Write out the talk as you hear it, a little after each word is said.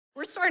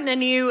We're starting a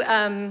new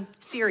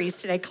series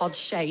today called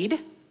Shade.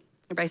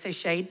 Everybody say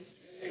Shade.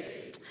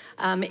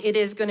 It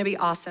is going to be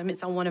awesome.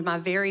 It's on one of my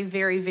very,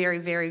 very, very,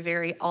 very,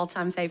 very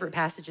all-time favorite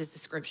passages of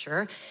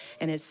Scripture,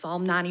 and it's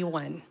Psalm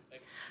 91.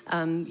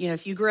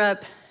 If you grew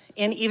up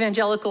in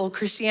evangelical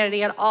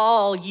Christianity at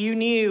all, you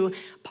knew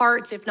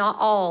parts, if not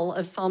all,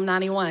 of Psalm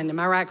 91. Am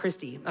I right,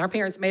 Christy? Our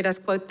parents made us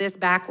quote this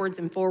backwards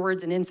and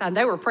forwards and inside.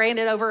 They were praying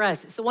it over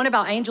us. It's the one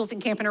about angels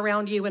encamping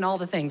around you and all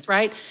the things,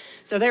 right?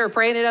 So they were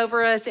praying it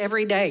over us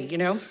every day,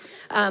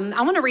 I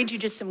want to read you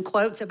just some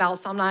quotes about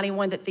Psalm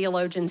 91 that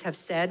theologians have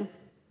said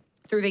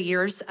through the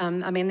years. A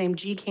man named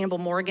G. Campbell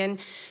Morgan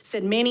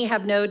said, many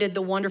have noted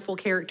the wonderful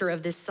character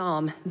of this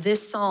psalm.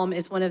 This psalm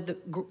is one of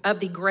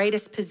the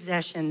greatest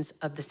possessions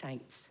of the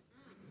saints.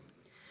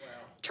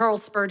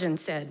 Charles Spurgeon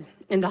said,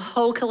 in the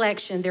whole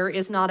collection, there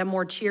is not a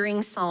more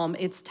cheering psalm.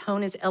 Its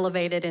tone is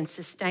elevated and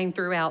sustained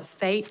throughout,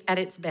 faith at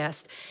its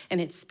best,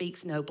 and it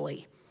speaks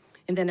nobly.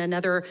 And then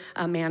another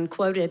man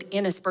quoted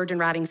in a Spurgeon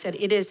writing said,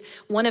 it is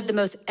one of the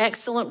most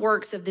excellent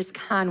works of this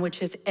kind which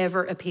has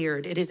ever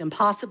appeared. It is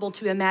impossible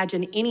to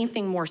imagine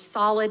anything more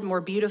solid,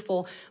 more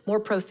beautiful, more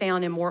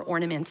profound, and more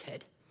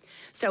ornamented.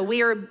 So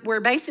we're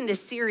basing this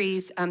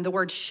series, the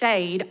word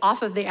shade,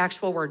 off of the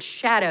actual word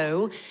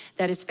shadow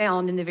that is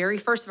found in the very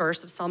first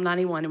verse of Psalm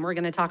 91, and we're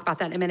going to talk about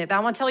that in a minute. But I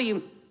want to tell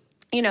you,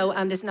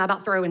 this is not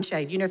about throwing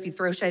shade. If you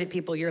throw shade at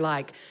people, you're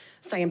like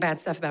saying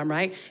bad stuff about them,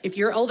 right? If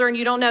you're older and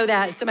you don't know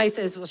that, somebody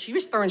says, well, she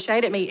was throwing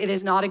shade at me, it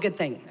is not a good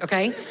thing,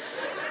 okay?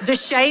 The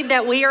shade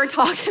that we are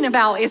talking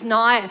about is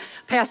not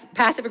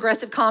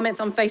passive-aggressive comments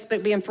on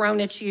Facebook being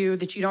thrown at you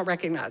that you don't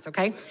recognize,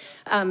 okay?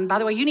 By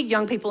the way, you need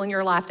young people in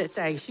your life that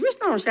say, she was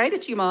throwing shade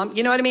at you, Mom.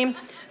 You know what I mean?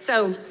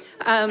 So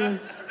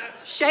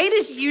shade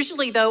is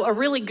usually, though, a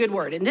really good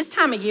word. And this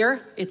time of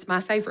year, it's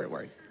my favorite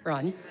word,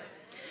 Ron.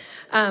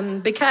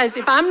 Because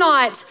if I'm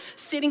not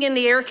sitting in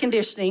the air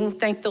conditioning,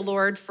 thank the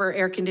Lord for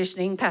air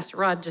conditioning. Pastor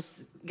Rod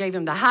just gave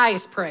him the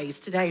highest praise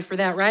today for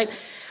that, right?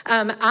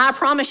 I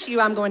promise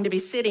you I'm going to be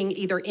sitting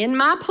either in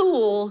my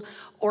pool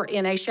or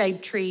in a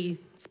shade tree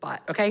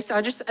spot, okay?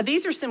 So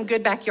these are some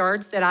good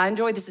backyards that I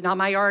enjoy. This is not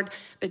my yard,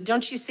 but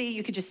don't you see,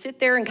 you could just sit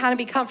there and kind of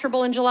be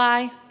comfortable in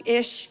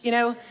July-ish,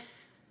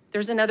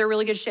 There's another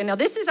really good shade. Now,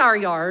 this is our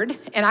yard,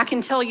 and I can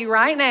tell you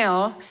right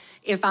now,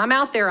 if I'm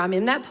out there, I'm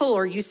in that pool,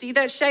 or you see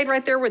that shade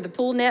right there where the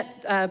pool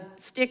net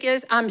stick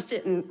is, I'm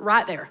sitting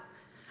right there.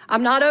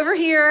 I'm not over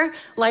here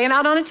laying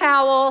out on a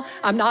towel.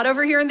 I'm not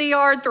over here in the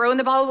yard throwing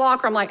the ball of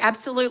water. I'm like,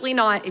 absolutely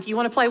not. If you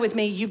want to play with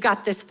me, you've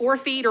got this 4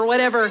 feet or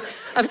whatever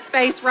of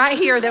space right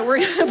here that we're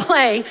going to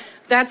play.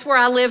 That's where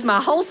I live my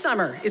whole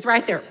summer, is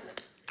right there.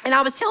 And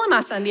I was telling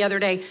my son the other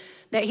day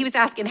that he was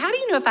asking, how do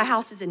you know if a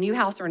house is a new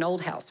house or an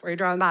old house where you're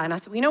driving by? And I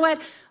said, well, you know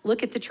what?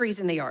 Look at the trees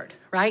in the yard,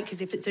 right?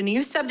 Because if it's a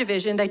new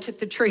subdivision, they took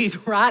the trees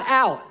right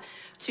out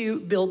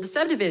to build the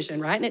subdivision,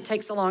 right? And it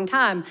takes a long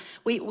time.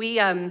 We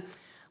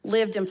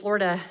lived in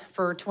Florida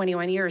for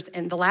 21 years,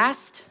 and the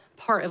last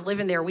part of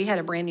living there, we had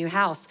a brand new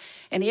house,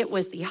 and it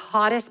was the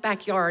hottest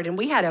backyard, and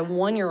we had a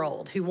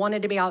 1-year-old who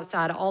wanted to be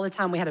outside all the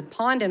time. We had a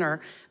pond in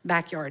our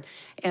backyard,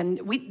 and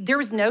there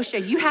was no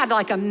shade. You had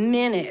like a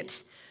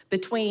minute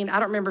between, I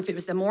don't remember if it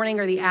was the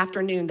morning or the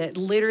afternoon, it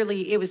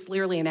was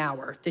literally an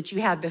hour that you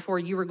had before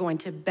you were going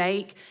to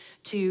bake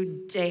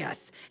to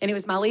death. And it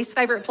was my least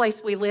favorite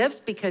place we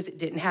lived because it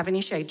didn't have any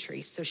shade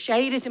trees. So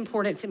shade is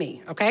important to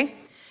me, okay?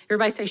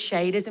 Everybody say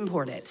shade is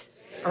important.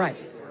 All right.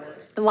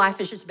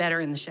 Life is just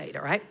better in the shade,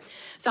 all right?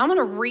 So I'm going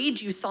to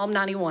read you Psalm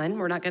 91.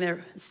 We're not going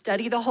to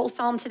study the whole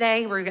psalm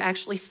today. We're going to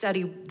actually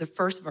study the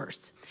first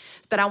verse.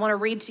 But I want to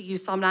read to you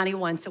Psalm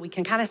 91 so we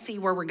can kind of see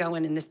where we're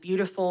going in this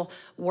beautiful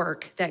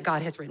work that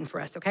God has written for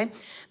us, okay?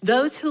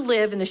 Those who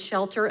live in the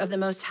shelter of the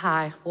Most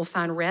High will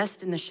find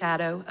rest in the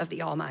shadow of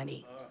the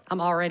Almighty.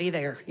 I'm already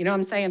there. You know what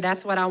I'm saying?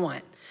 That's what I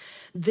want.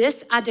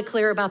 This I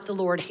declare about the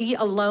Lord. He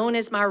alone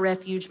is my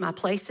refuge, my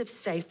place of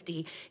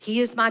safety. He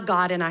is my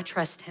God, and I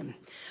trust him.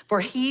 For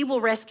he will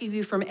rescue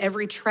you from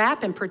every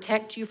trap and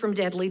protect you from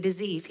deadly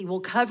disease. He will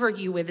cover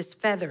you with his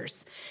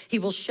feathers. He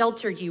will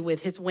shelter you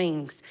with his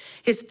wings.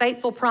 His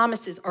faithful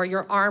promises are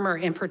your armor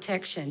and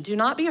protection. Do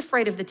not be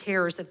afraid of the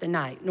terrors of the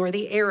night, nor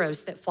the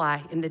arrows that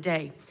fly in the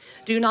day.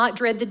 Do not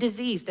dread the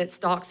disease that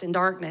stalks in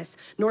darkness,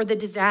 nor the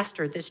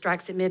disaster that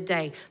strikes at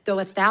midday. Though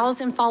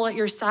 1,000 fall at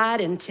your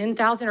side and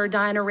 10,000 are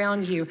dying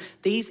around you,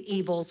 these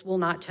evils will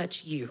not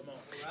touch you.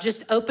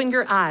 Just open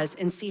your eyes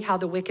and see how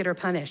the wicked are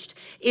punished.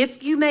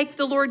 If you make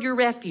the Lord your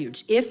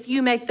refuge, if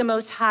you make the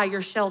Most High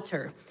your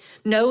shelter,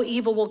 no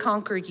evil will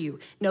conquer you.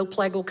 No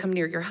plague will come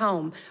near your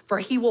home. For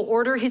he will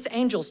order his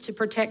angels to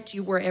protect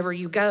you wherever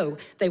you go.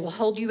 They will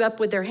hold you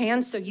up with their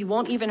hands so you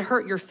won't even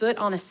hurt your foot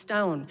on a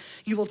stone.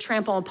 You will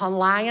trample upon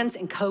lions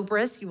and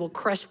cobras. You will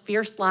crush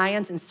fierce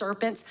lions and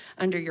serpents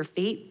under your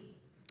feet.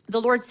 The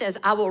Lord says,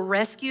 I will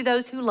rescue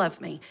those who love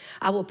me.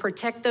 I will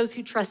protect those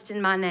who trust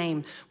in my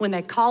name. When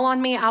they call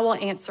on me, I will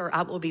answer.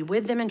 I will be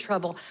with them in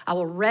trouble. I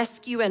will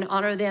rescue and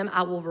honor them.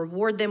 I will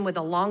reward them with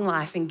a long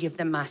life and give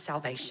them my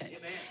salvation.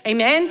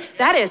 Amen?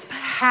 That is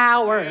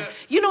power.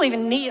 You don't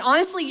even need,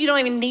 honestly, you don't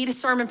even need a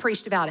sermon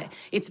preached about it.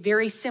 It's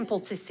very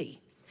simple to see.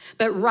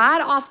 But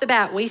right off the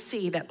bat, we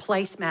see that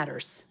place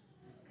matters.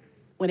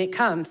 When it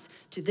comes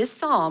to this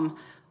psalm,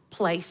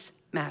 place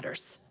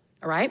matters,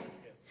 all right?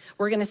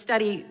 We're gonna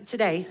study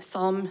today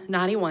Psalm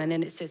 91,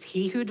 and it says,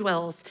 he who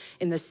dwells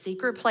in the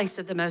secret place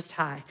of the Most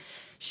High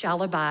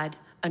shall abide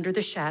under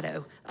the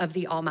shadow of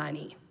the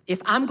Almighty.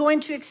 If I'm going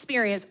to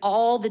experience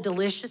all the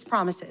delicious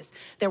promises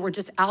that were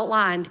just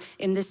outlined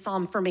in this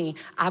psalm for me,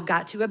 I've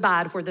got to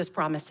abide where those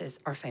promises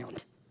are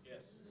found.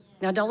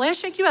 Now, don't let it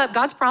shake you up.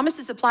 God's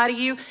promises apply to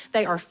you.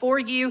 They are for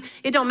you.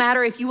 It don't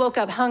matter if you woke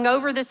up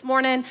hungover this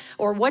morning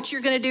or what you're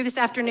going to do this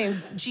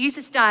afternoon.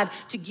 Jesus died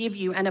to give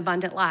you an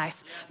abundant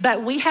life.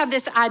 But we have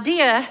this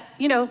idea,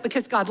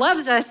 because God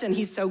loves us and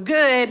he's so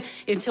good,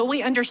 until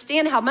we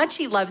understand how much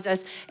he loves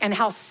us and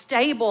how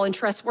stable and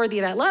trustworthy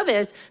that love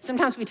is,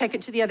 sometimes we take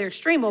it to the other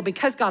extreme. Well,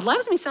 because God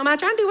loves me so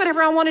much, I can do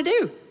whatever I want to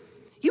do.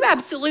 You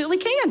absolutely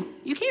can.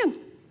 You can.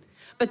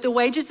 But the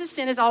wages of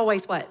sin is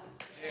always what?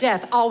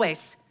 Death,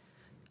 always.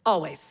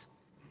 Always.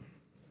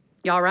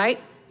 Y'all right?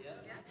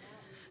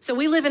 So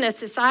we live in a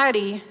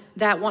society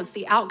that wants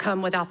the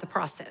outcome without the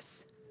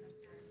process,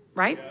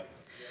 right?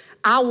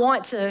 I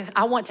want to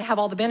have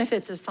all the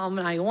benefits of Psalm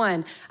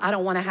 91. I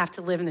don't want to have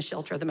to live in the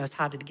shelter of the Most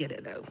High to get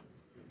it though,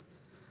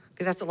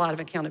 because that's a lot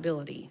of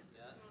accountability,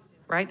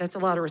 right? That's a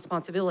lot of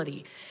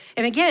responsibility.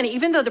 And again,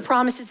 even though the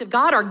promises of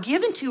God are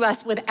given to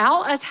us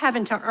without us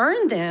having to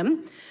earn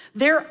them,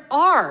 there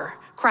are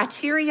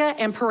criteria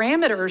and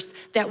parameters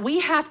that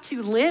we have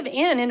to live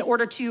in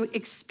order to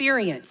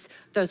experience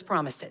those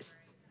promises,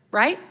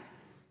 right?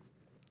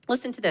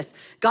 Listen to this.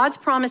 God's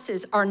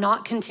promises are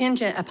not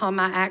contingent upon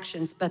my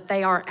actions, but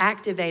they are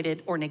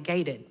activated or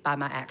negated by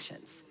my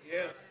actions.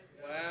 Yes.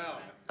 Wow.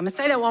 I'm gonna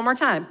say that one more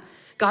time.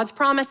 God's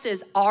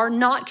promises are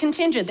not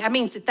contingent. That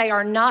means that they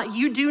are not,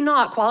 you do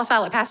not qualify,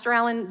 like Pastor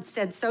Allen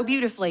said so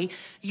beautifully,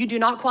 you do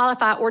not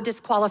qualify or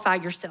disqualify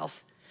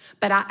yourself.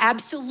 But I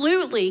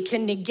absolutely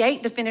can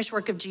negate the finished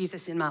work of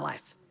Jesus in my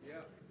life. Yeah.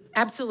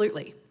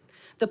 Absolutely.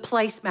 The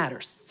place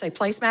matters. Say,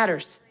 place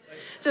matters.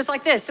 So it's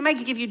like this. Somebody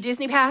can give you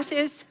Disney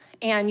passes,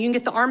 and you can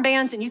get the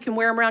armbands, and you can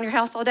wear them around your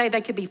house all day.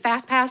 They could be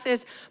fast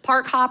passes,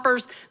 park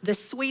hoppers, the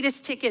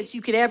sweetest tickets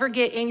you could ever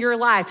get in your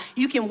life.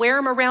 You can wear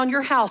them around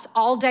your house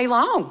all day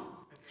long.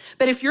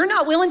 But if you're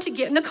not willing to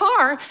get in the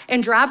car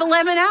and drive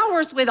 11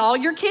 hours with all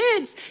your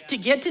kids to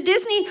get to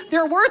Disney,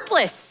 they're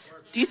worthless.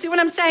 Do you see what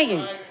I'm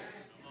saying?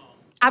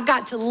 I've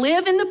got to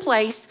live in the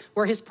place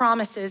where his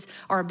promises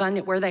are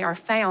abundant, where they are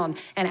found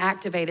and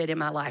activated in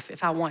my life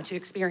if I want to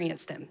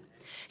experience them.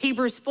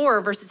 Hebrews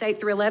 4, verses 8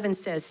 through 11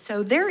 says,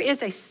 so there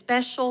is a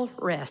special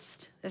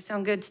rest. That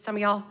sound good to some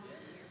of y'all?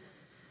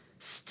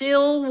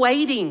 Still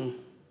waiting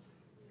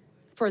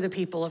for the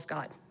people of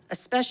God. A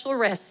special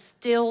rest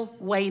still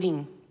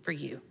waiting for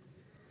you.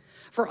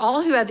 For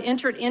all who have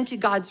entered into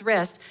God's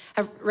rest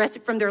have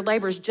rested from their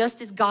labors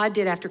just as God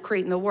did after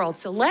creating the world.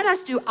 So let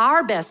us do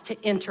our best to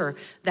enter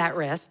that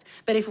rest.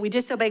 But if we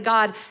disobey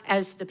God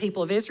as the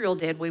people of Israel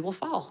did, we will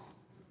fall.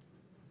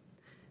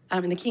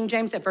 In the King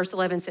James at verse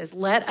 11 says,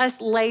 let us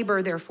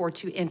labor therefore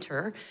to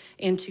enter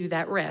into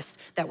that rest.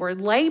 That word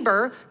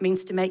labor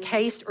means to make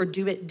haste or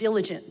do it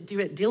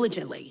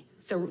diligently.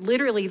 So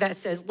literally that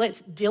says,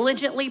 let's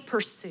diligently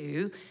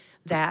pursue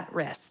that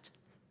rest.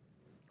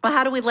 Well,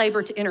 how do we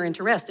labor to enter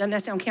into rest? Doesn't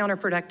that sound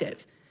counterproductive?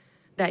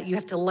 That you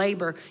have to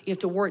labor, you have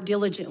to work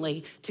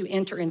diligently to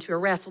enter into a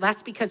rest. Well,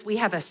 that's because we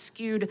have a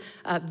skewed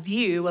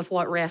view of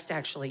what rest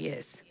actually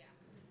is,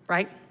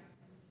 right?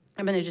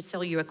 I'm gonna just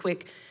tell you a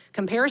quick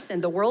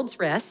comparison. The world's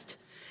rest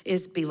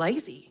is be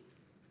lazy,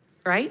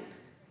 right?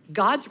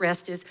 God's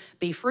rest is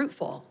be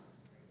fruitful.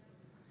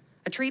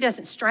 A tree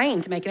doesn't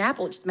strain to make an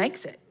apple, it just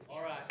makes it,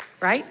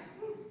 right?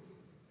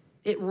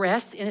 It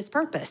rests in its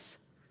purpose.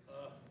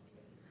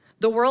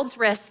 The world's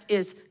rest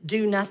is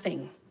do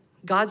nothing.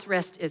 God's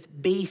rest is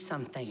be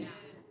something,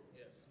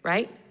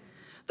 right?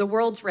 The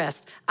world's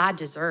rest, I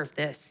deserve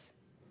this.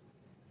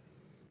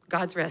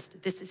 God's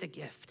rest, this is a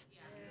gift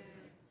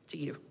to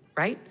you,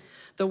 right?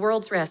 The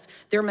world's rest,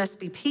 there must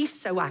be peace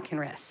so I can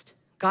rest.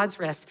 God's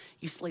rest,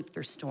 you sleep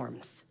through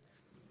storms.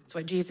 That's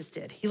what Jesus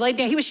did. He laid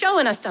down, he was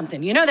showing us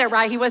something. You know that,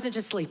 right? He wasn't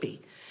just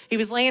sleepy. He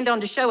was laying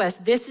down to show us,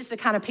 this is the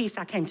kind of peace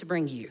I came to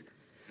bring you.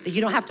 That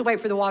you don't have to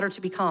wait for the water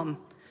to be calm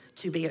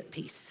to be at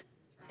peace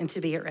and to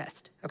be at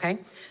rest, okay?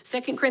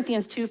 2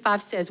 Corinthians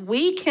 2:5 says,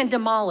 we can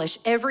demolish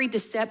every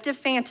deceptive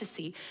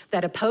fantasy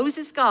that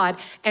opposes God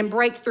and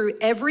break through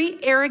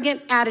every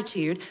arrogant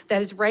attitude that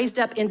is raised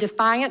up in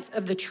defiance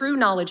of the true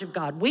knowledge of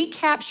God. We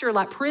capture,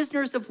 like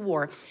prisoners of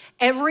war,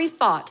 every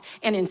thought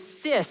and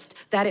insist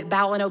that it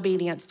bow in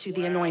obedience to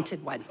the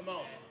Anointed One. Come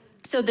on.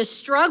 So the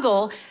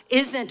struggle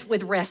isn't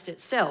with rest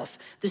itself.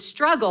 The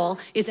struggle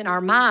is in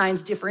our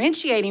minds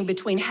differentiating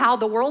between how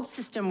the world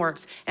system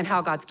works and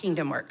how God's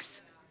kingdom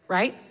works.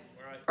 Right?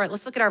 All right,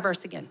 let's look at our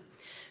verse again.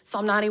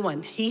 Psalm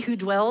 91, he who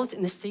dwells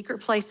in the secret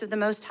place of the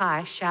Most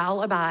High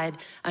shall abide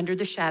under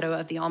the shadow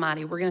of the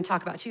Almighty. We're gonna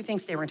talk about two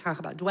things today. We're gonna talk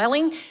about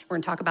dwelling, we're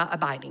gonna talk about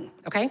abiding,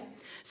 okay?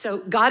 So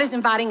God is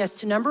inviting us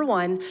to, number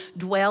one,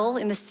 dwell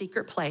in the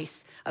secret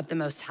place of the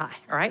Most High,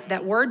 all right?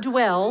 That word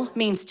dwell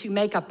means to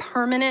make a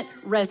permanent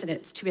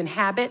residence, to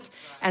inhabit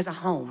as a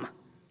home,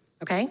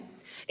 okay?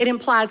 It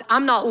implies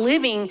I'm not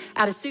living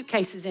out of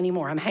suitcases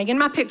anymore. I'm hanging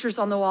my pictures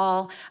on the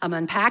wall. I'm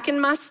unpacking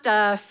my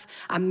stuff.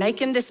 I'm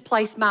making this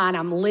place mine.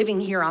 I'm living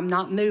here. I'm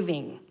not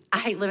moving. I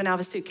hate living out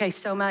of a suitcase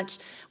so much.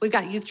 We've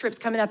got youth trips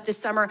coming up this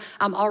summer.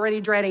 I'm already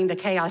dreading the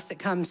chaos that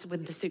comes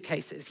with the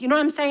suitcases. You know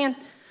what I'm saying?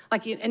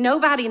 Like, and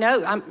nobody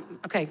knows. I'm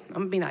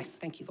gonna be nice.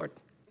 Thank you, Lord.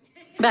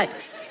 But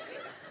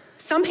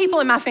some people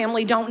in my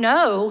family don't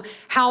know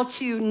how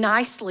to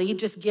nicely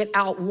just get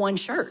out one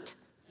shirt.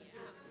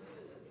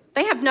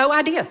 They have no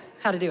idea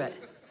how to do it.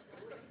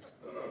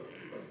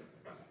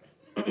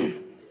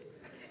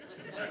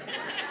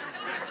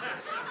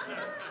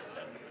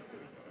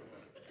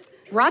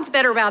 Rod's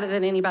better about it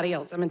than anybody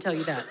else, I'm gonna tell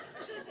you that.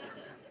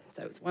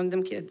 So it's one of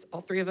them kids, all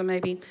three of them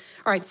maybe.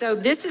 All right, so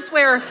this is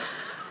where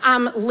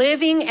I'm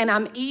living and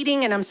I'm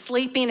eating and I'm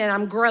sleeping and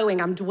I'm growing.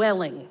 I'm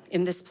dwelling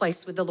in this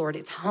place with the Lord.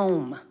 It's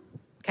home,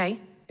 okay?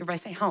 Everybody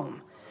say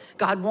home.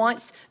 God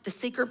wants the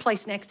secret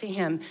place next to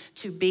him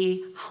to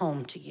be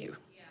home to you.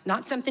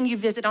 Not something you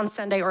visit on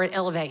Sunday or at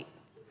Elevate.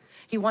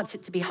 He wants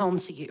it to be home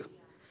to you.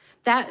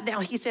 Now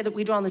he said that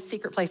we dwell in the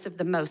secret place of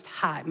the Most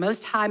High.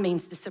 Most High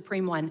means the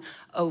supreme one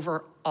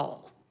over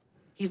all.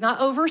 He's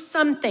not over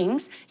some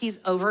things,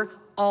 he's over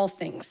all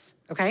things,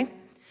 okay?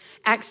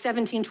 Acts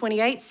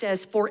 17:28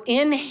 says, for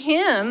in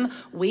him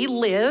we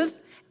live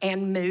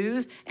and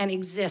move and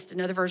exist.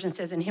 Another version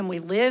says, in him we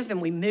live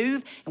and we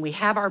move and we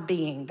have our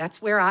being.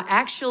 That's where I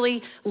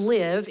actually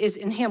live, is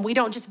in him. We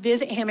don't just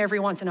visit him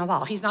every once in a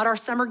while. He's not our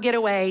summer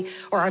getaway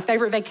or our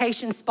favorite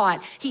vacation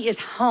spot. He is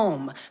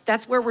home.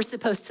 That's where we're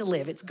supposed to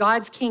live. It's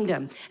God's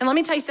kingdom. And let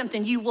me tell you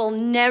something, you will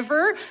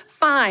never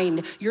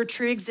find your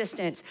true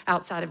existence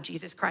outside of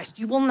Jesus Christ.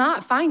 You will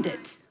not find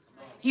it.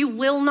 You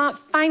will not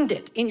find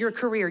it in your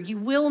career. You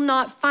will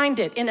not find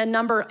it in a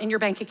number in your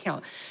bank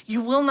account. You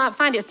will not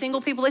find it.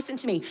 Single people, listen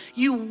to me.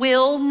 You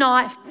will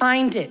not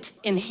find it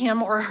in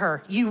him or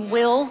her. You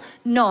will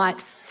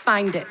not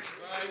find it.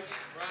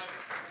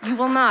 You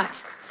will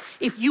not.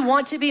 If you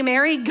want to be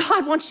married,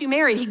 God wants you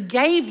married. He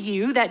gave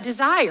you that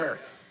desire.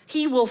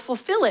 He will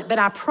fulfill it. But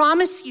I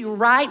promise you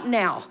right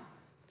now,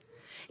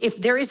 if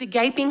there is a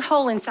gaping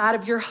hole inside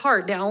of your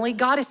heart that only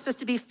God is supposed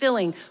to be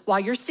filling while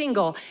you're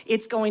single,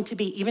 it's going to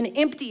be even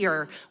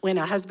emptier when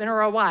a husband or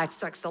a wife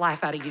sucks the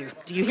life out of you.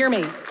 Do you hear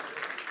me?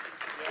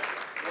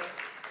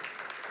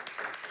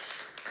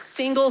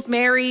 Singles,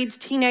 marrieds,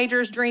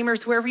 teenagers,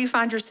 dreamers, whoever you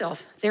find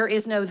yourself, there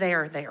is no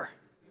there.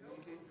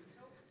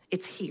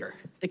 It's here.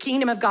 The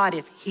kingdom of God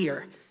is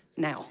here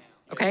now,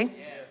 okay?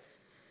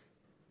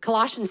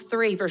 Colossians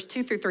 3, verse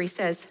 2-3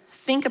 says,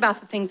 think about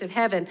the things of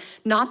heaven,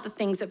 not the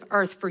things of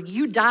earth, for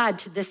you died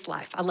to this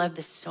life. I love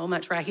this so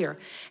much right here.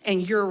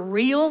 And your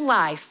real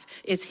life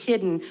is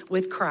hidden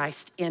with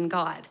Christ in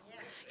God.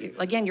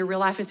 Again, your real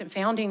life isn't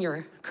found in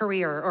your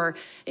career. Or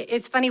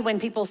it's funny when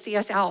people see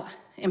us out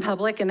in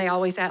public and they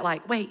always act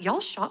like, wait, y'all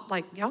shop,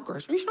 like y'all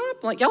grocery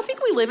shop? Like y'all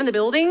think we live in the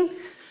building?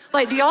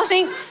 Like, do y'all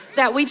think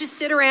that we just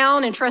sit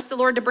around and trust the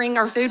Lord to bring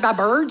our food by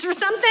birds or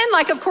something?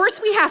 Like, of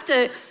course we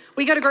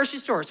go to grocery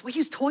stores. We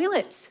use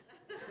toilets.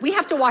 We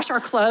have to wash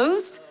our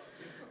clothes.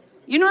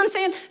 You know what I'm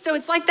saying? So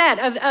it's like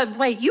that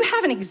wait, you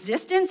have an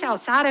existence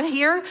outside of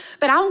here,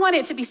 but I want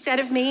it to be said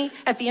of me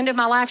at the end of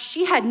my life,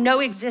 she had no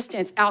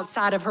existence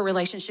outside of her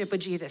relationship with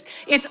Jesus.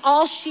 It's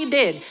all she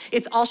did.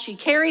 It's all she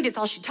carried. It's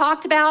all she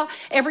talked about.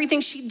 Everything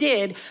she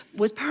did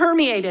was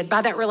permeated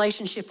by that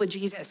relationship with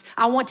Jesus.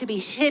 I want to be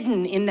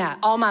hidden in that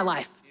all my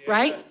life,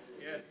 right?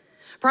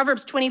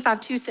 Proverbs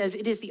 25:2 says,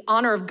 it is the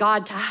honor of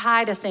God to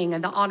hide a thing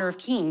and the honor of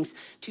kings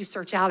to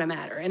search out a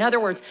matter. In other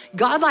words,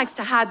 God likes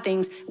to hide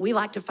things. We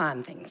like to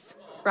find things,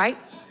 right?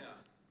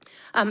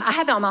 I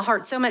had that on my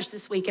heart so much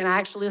this week, and I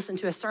actually listened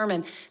to a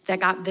sermon that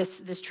got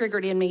this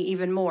triggered in me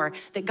even more,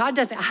 that God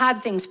doesn't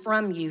hide things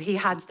from you. He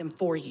hides them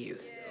for you,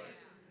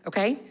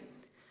 okay?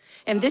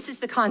 And this is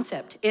the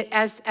concept.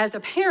 As a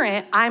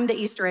parent, I'm the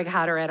Easter egg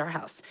hider at our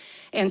house.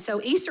 And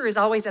so Easter is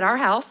always at our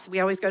house.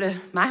 We always go to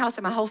my house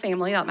and my whole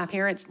family, like my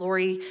parents,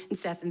 Lori and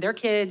Seth and their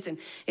kids, and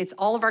it's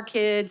all of our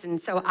kids. And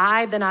so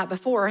I, the night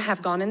before,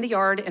 have gone in the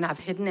yard and I've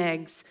hidden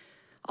eggs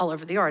all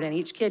over the yard. And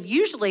each kid,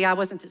 usually I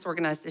wasn't this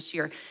organized this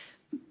year,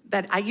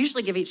 but I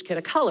usually give each kid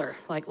a color,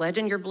 like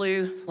Legend, you're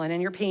blue,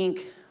 Lennon, you're pink,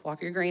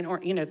 Walker, you're green, or,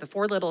 the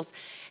four littles.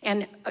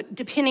 And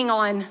depending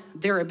on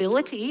their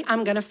ability,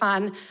 I'm gonna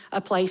find a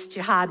place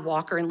to hide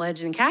Walker and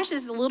Legend. And Cash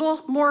is a little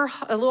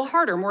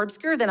harder, more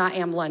obscure than I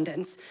am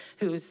London's,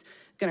 who's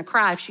gonna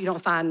cry if she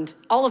don't find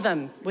all of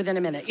them within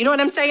a minute. You know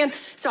what I'm saying?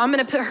 So I'm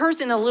gonna put hers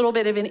in a little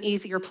bit of an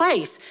easier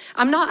place.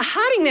 I'm not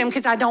hiding them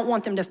because I don't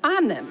want them to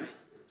find them.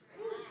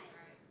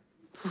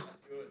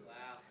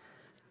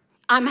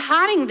 I'm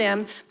hiding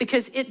them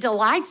because it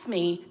delights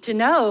me to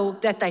know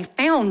that they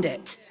found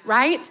it,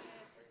 right?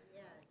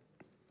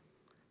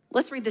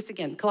 Let's read this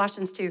again.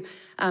 Colossians 2,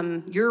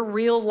 your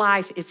real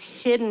life is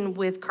hidden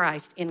with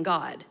Christ in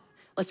God.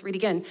 Let's read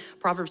again.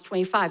 Proverbs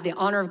 25, the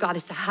honor of God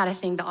is to hide a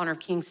thing. The honor of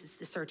kings is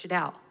to search it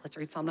out. Let's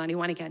read Psalm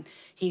 91 again.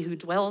 He who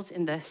dwells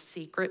in the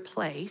secret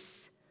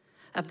place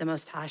of the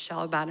Most High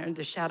shall abide under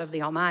the shadow of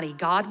the Almighty.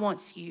 God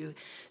wants you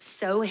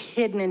so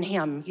hidden in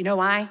him. You know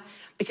why?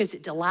 Because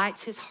it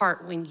delights his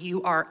heart when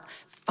you are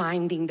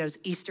finding those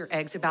Easter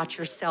eggs about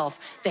yourself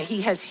that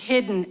he has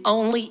hidden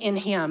only in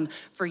him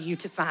for you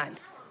to find.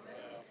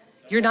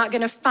 You're not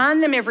gonna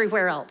find them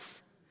everywhere else.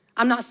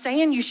 I'm not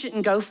saying you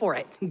shouldn't go for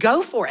it.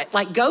 Go for it.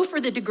 Like, go for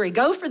the degree,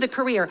 go for the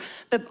career.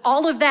 But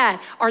all of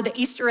that are the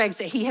Easter eggs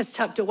that he has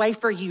tucked away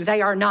for you.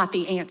 They are not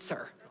the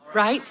answer,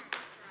 right?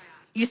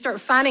 You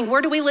start finding,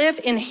 where do we live?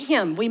 In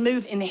him. We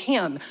move in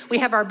him. We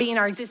have our being,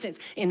 our existence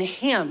in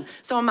him.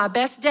 So on my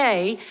best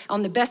day,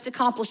 on the best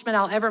accomplishment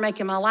I'll ever make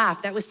in my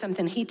life, that was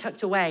something he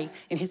tucked away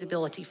in his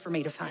ability for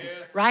me to find,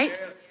 right?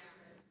 Yes.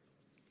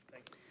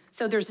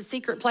 So there's a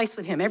secret place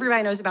with him.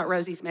 Everybody knows about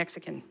Rosie's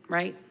Mexican,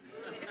 right?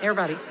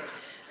 Everybody.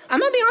 I'm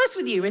gonna be honest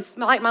with you. It's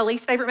like my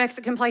least favorite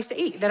Mexican place to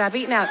eat that I've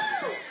eaten at.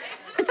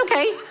 It's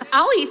okay.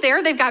 I'll eat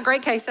there. They've got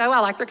great queso. I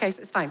like their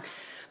queso. It's fine.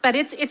 But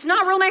it's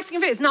not real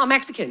Mexican food. It's not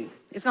Mexican.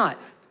 It's not.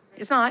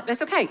 It's not.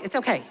 It's okay. It's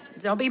okay.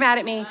 Don't be mad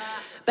at me.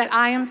 But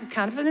I am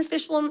kind of an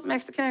official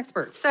Mexican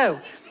expert. So,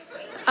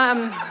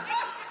 kind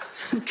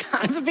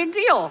of a big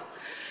deal.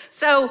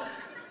 So,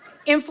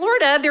 in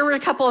Florida, there were a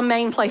couple of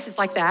main places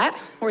like that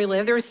where we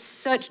live. There was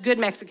such good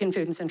Mexican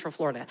food in Central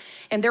Florida.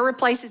 And there were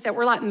places that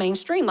were like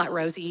mainstream, like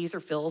Rosie's or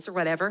Phil's or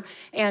whatever.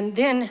 And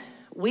then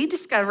we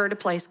discovered a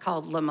place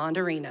called La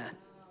Mandarina.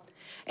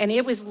 And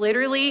it was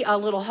literally a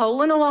little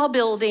hole-in-the-wall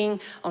building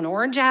on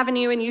Orange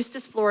Avenue in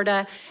Eustis,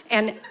 Florida.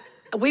 And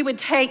we would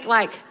take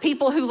like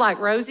people who like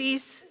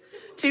Rosie's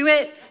to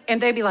it, and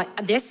they'd be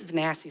like, this is the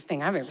nastiest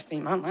thing I've ever seen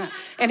in my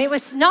life. And it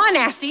was not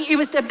nasty. It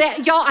was the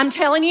best. Y'all, I'm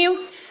telling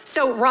you.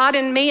 So Rod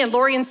and me and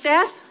Lori and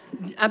Seth,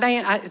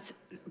 it's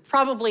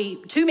probably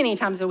too many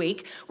times a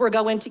week, we're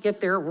going to get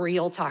their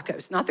real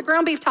tacos. Not the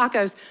ground beef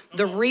tacos,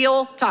 the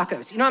real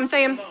tacos. You know what I'm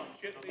saying?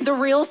 The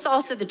real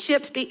salsa, the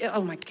chipped beef.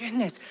 Oh my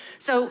goodness.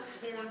 So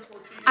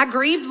I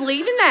grieved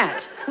leaving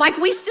that. Like,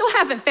 we still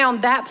haven't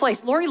found that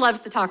place. Lori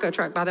loves the taco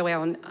truck, by the way,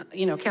 on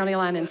County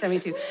Line and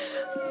 72.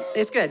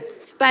 It's good.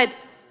 But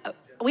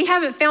we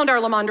haven't found our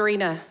La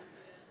Mandarina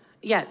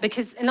yet,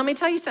 because, and let me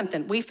tell you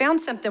something, we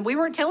found something. We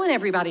weren't telling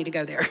everybody to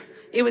go there.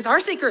 It was our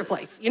secret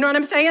place. You know what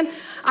I'm saying?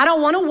 I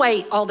don't want to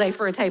wait all day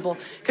for a table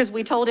because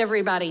we told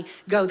everybody,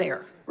 go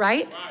there,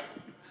 right?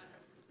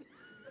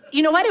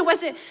 You know what?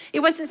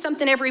 It wasn't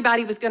something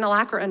everybody was going to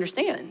like or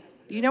understand.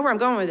 You know where I'm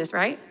going with this,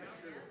 right?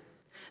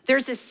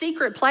 There's a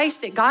secret place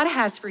that God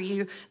has for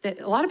you that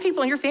a lot of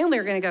people in your family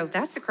are going to go,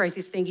 that's the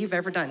craziest thing you've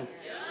ever done,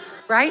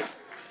 right?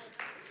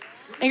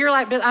 And you're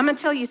like, but I'm gonna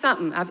tell you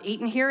something. I've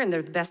eaten here and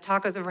they're the best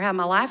tacos I've ever had in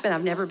my life, and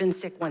I've never been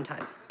sick one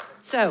time.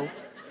 So,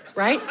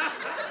 right?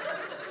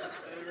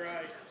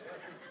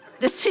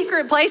 The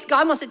secret place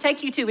God wants to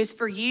take you to is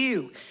for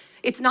you.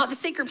 It's not the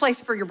secret place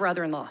for your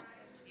brother-in-law.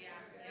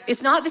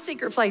 It's not the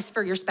secret place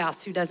for your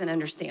spouse who doesn't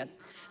understand.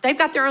 They've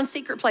got their own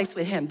secret place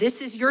with him.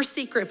 This is your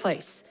secret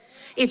place.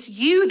 It's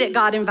you that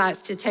God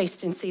invites to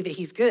taste and see that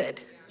he's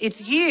good.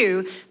 It's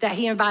you that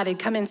he invited,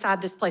 come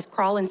inside this place,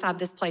 crawl inside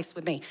this place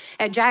with me.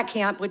 At Jack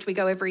Camp, which we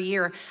go every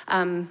year,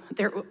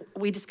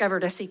 we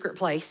discovered a secret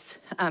place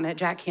at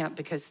Jack Camp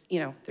because,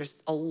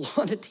 there's a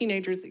lot of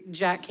teenagers at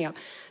Jack Camp.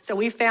 So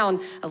we found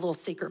a little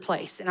secret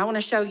place. And I want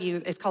to show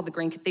you, it's called the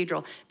Green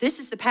Cathedral. This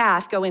is the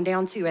path going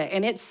down to it.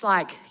 And it's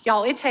like,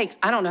 y'all, it takes,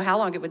 I don't know how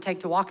long it would take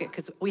to walk it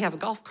because we have a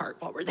golf cart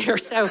while we're there.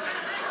 So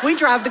we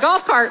drive the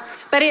golf cart.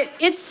 But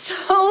it's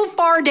so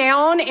far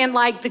down, and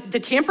like the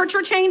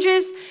temperature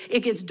changes.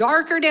 It gets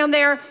darker down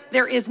there.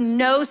 There is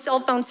no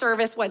cell phone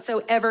service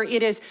whatsoever.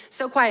 It is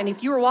so quiet. And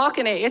if you were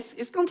walking it,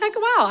 it's going to take a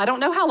while. I don't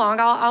know how long.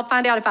 I'll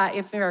find out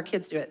if our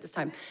kids do it this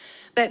time.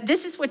 But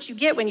this is what you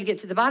get when you get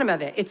to the bottom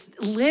of it. It's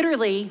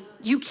literally,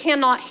 you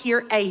cannot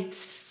hear a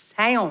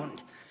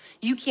sound.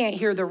 You can't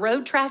hear the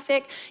road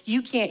traffic.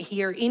 You can't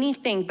hear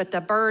anything but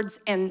the birds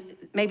and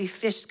maybe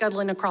fish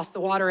scuttling across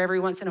the water every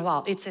once in a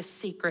while. It's a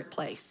secret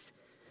place.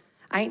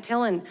 I ain't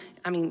telling,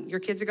 your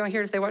kids are going to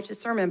hear it if they watch this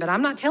sermon, but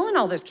I'm not telling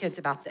all those kids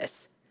about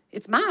this.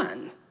 It's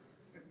mine,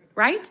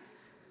 right?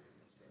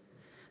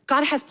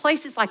 God has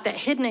places like that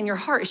hidden in your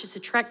heart. It's just a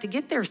trek to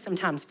get there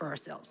sometimes for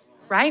ourselves,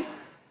 right?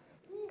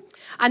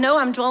 I know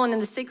I'm dwelling in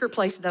the secret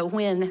place, though,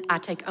 when I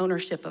take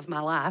ownership of my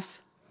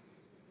life.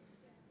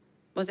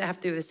 What does that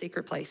have to do with the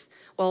secret place?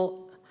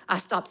 Well, I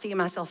stop seeing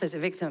myself as a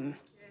victim,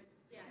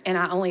 and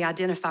I only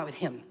identify with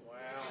him,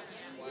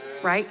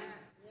 right?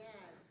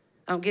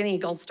 I don't get any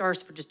gold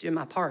stars for just doing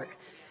my part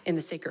in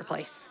the secret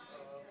place.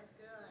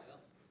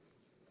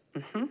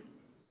 We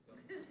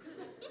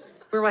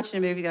were watching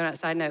a movie the other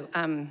side note,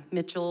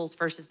 Mitchell's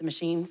versus the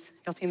Machines.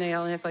 Y'all seen that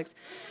on Netflix?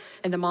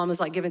 And the mom was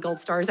like giving gold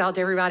stars out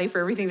to everybody for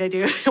everything they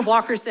do. And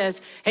Walker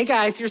says, hey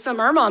guys, here's something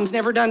our mom's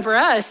never done for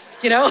us,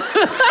 I'm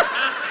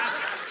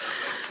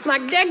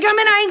like,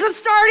 dadgummit, I ain't gonna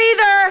start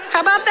either.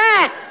 How about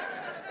that?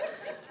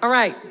 All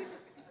right.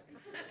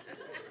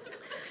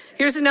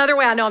 Here's another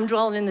way I know I'm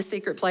dwelling in the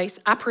secret place.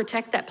 I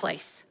protect that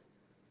place.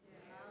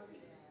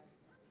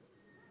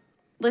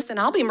 Listen,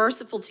 I'll be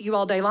merciful to you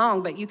all day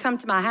long, but you come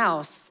to my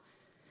house,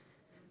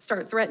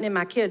 start threatening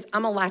my kids,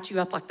 I'm gonna light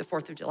you up like the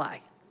 4th of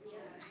July.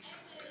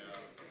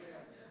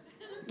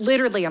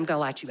 Literally, I'm gonna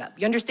light you up.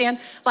 You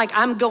understand? Like,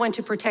 I'm going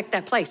to protect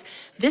that place.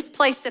 This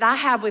place that I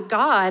have with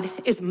God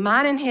is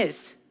mine and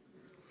his.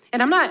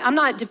 And I'm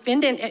not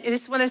defending,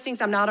 this is one of those things,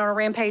 I'm not on a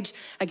rampage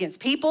against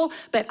people,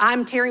 but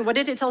I'm tearing, what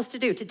did it tell us to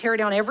do? To tear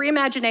down every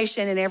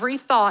imagination and every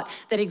thought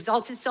that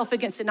exalts itself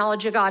against the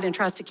knowledge of God and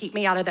tries to keep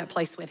me out of that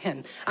place with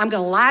him. I'm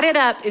gonna light it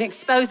up and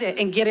expose it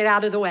and get it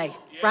out of the way,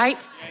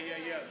 right?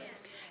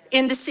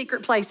 In the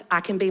secret place,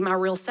 I can be my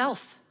real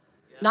self,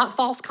 not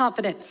false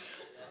confidence.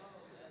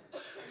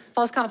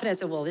 False confidence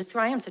that, well, this is who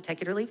I am, so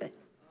take it or leave it.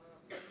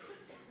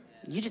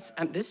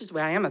 This is the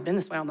way I am. I've been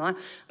this way all my life.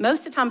 Most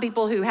of the time,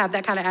 people who have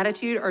that kind of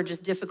attitude are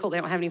just difficult. They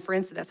don't have any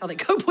friends, so that's how they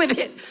cope with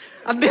it.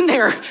 I've been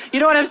there. You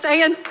know what I'm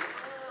saying?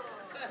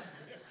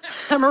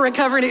 I'm a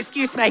recovering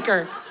excuse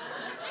maker.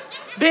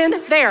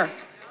 Been there.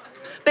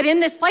 But in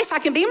this place, I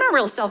can be my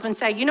real self and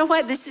say, you know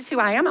what? This is who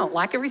I am. I don't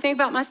like everything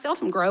about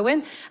myself. I'm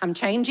growing. I'm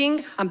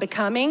changing. I'm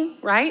becoming,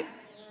 right?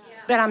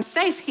 But I'm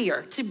safe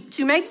here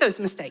to make those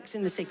mistakes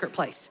in the secret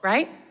place,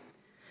 right?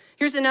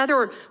 Here's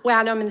another way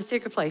I know I'm in the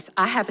secret place.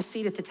 I have a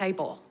seat at the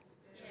table.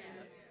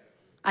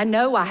 I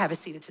know I have a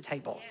seat at the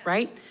table,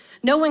 right?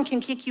 No one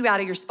can kick you out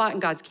of your spot in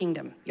God's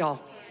kingdom,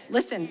 y'all.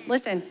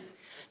 Listen.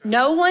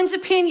 No one's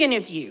opinion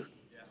of you,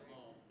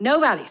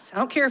 nobody's. I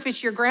don't care if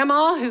it's your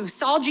grandma who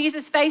saw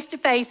Jesus face to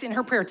face in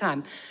her prayer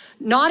time.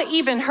 Not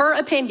even her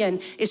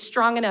opinion is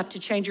strong enough to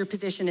change your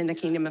position in the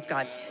kingdom of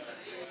God.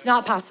 It's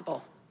not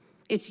possible.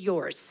 It's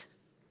yours.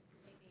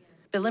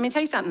 But let me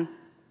tell you something.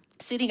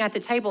 Sitting at the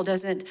table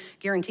doesn't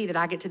guarantee that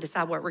I get to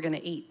decide what we're gonna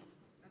eat.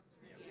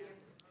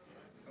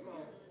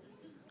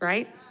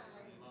 Right?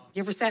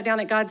 You ever sat down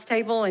at God's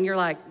table and you're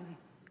like,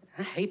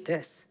 I hate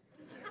this.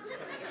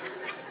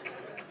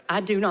 I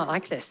do not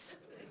like this.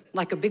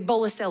 Like a big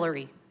bowl of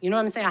celery. You know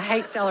what I'm saying? I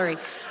hate celery.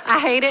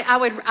 I hate it.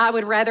 I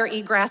would rather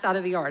eat grass out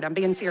of the yard. I'm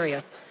being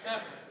serious.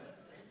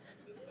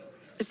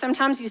 But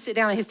sometimes you sit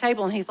down at his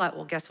table and he's like,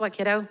 well, guess what,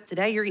 kiddo?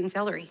 Today you're eating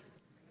celery.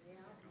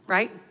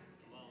 Right?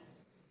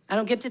 I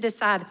don't get to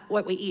decide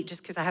what we eat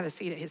just because I have a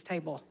seat at his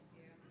table.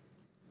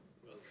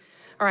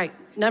 All right,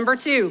 number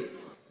 2.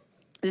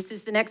 This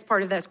is the next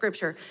part of that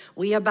scripture.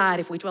 We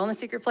abide, if we dwell in the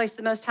secret place of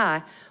the Most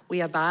High,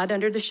 we abide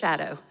under the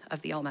shadow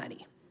of the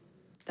Almighty.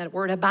 That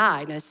word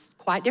abide is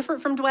quite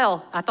different from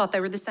dwell. I thought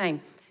they were the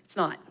same. It's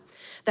not.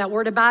 That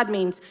word abide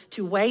means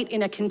to wait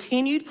in a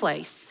continued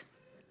place,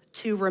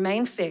 to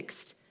remain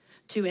fixed,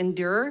 to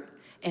endure,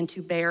 and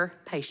to bear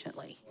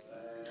patiently.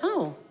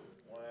 Oh.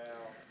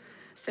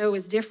 So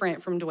it's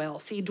different from dwell.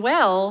 See,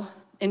 dwell,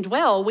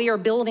 we are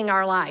building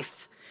our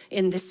life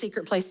in this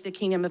secret place of the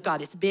kingdom of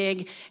God. It's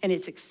big and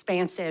it's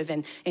expansive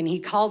and he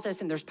calls us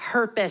and there's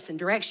purpose and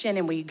direction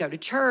and we go to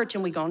church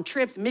and we go on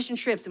trips, mission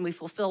trips, and we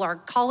fulfill our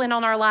calling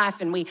on our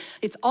life and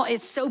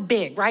it's so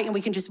big, right? And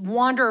we can just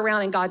wander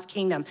around in God's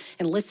kingdom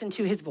and listen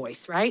to his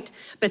voice, right?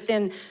 But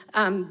then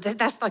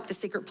that's like the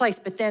secret place.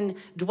 But then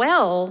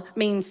dwell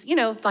means,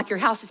 like your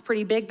house is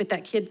pretty big, but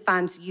that kid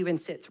finds you and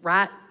sits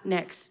right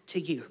next to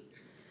you.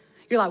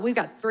 You're like, we've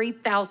got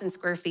 3,000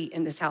 square feet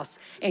in this house,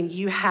 and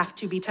you have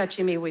to be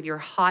touching me with your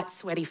hot,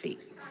 sweaty feet,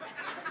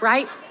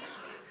 right?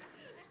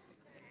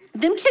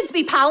 Them kids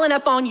be piling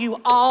up on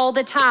you all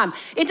the time.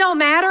 It don't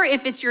matter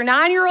if it's your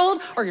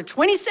 9-year-old or your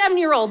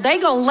 27-year-old, they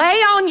gonna lay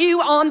on you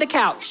on the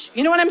couch.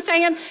 You know what I'm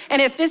saying? And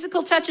if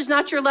physical touch is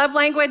not your love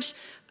language,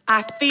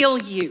 I feel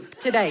you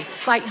today.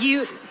 Like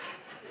you,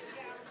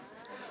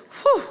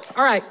 whew,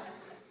 all right.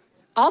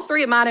 All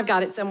 3 of mine have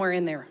got it somewhere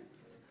in there,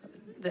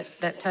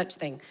 that touch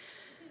thing.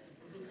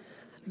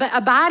 But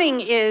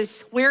abiding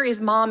is, where is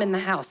mom in the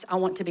house? I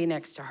want to be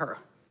next to her,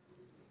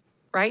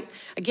 right?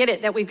 I get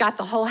it that we've got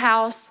the whole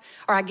house,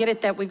 or I get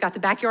it that we've got the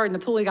backyard and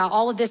the pool. We got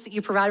all of this that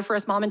you provided for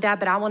us, mom and dad,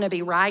 but I want to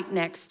be right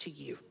next to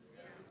you.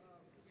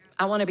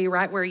 I want to be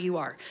right where you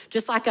are.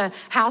 Just like a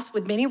house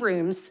with many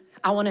rooms,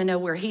 I want to know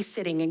where he's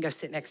sitting and go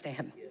sit next to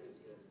him.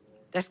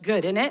 That's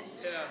good, isn't it?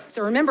 Yeah.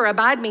 So remember,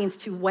 abide means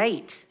to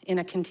wait in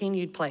a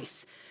continued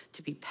place,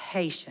 to be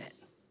patient.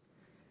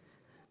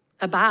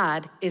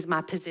 Abide is my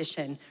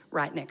position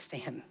right next to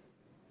him.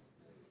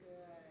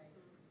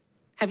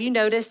 Have you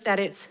noticed that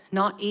it's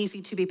not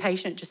easy to be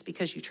patient just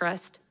because you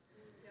trust?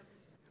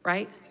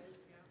 Right?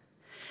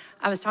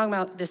 I was talking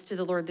about this to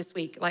the Lord this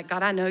week. Like,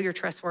 God, I know you're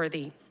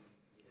trustworthy.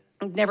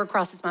 It never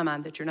crosses my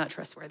mind that you're not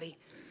trustworthy.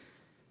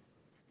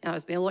 And I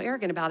was being a little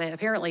arrogant about it,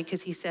 apparently,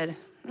 because he said,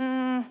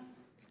 let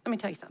me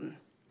tell you something.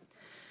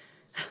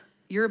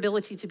 Your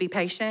ability to be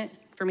patient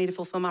for me to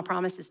fulfill my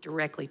promise is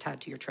directly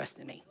tied to your trust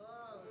in me.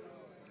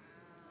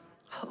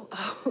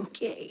 Oh,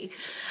 okay.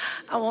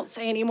 I won't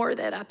say any more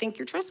that I think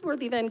you're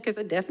trustworthy then, because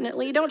I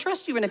definitely don't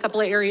trust you in a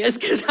couple of areas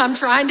because I'm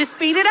trying to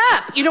speed it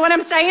up. You know what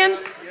I'm saying?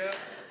 Yeah.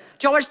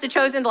 Did y'all watch The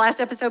Chosen, the last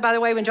episode, by the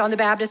way, when John the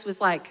Baptist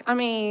was like, when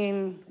are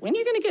you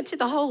going to get to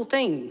the whole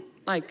thing?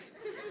 Like,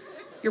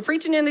 You're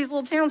preaching in these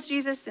little towns,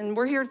 Jesus, and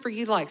we're here for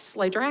you to like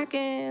slay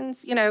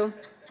dragons, you know.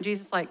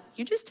 Jesus like,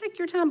 you just take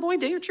your time, boy,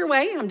 do it your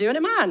way. I'm doing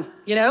it mine,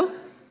 you know.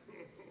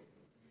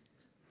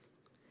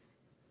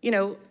 You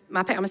know,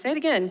 I'm gonna say it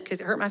again because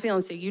it hurt my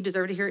feelings, so you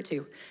deserve to hear it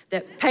too.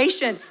 That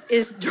patience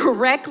is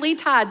directly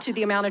tied to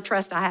the amount of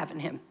trust I have in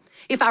him.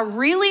 If I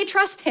really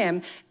trust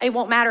him, it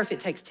won't matter if it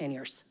takes 10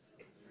 years.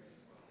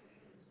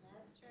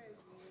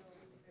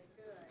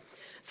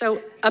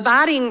 So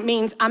abiding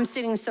means I'm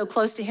sitting so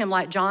close to him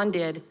like John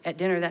did at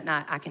dinner that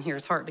night, I can hear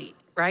his heartbeat,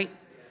 right?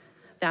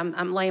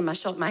 I'm laying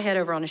my head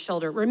over on his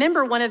shoulder.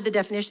 Remember, one of the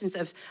definitions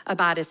of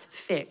abide is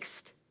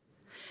fixed.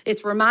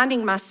 It's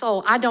reminding my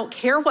soul, I don't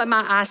care what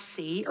my eyes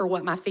see or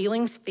what my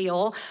feelings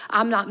feel.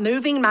 I'm not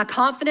moving my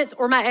confidence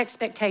or my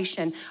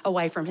expectation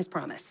away from his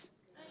promise.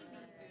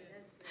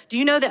 Do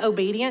you know that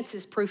obedience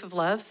is proof of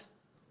love?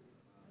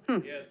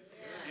 Yes.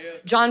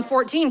 John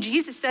 14,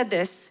 Jesus said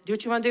this, do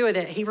what you want to do with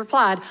it. He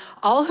replied,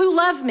 all who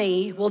love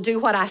me will do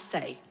what I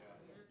say.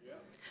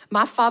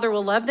 My Father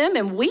will love them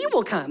and we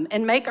will come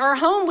and make our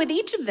home with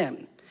each of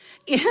them.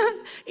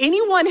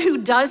 Anyone who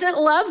doesn't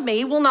love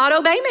me will not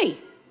obey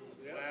me.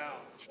 Wow.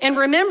 And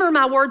remember,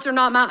 my words are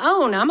not my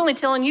own. I'm only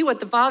telling you what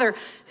the Father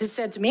has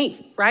said to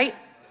me, right?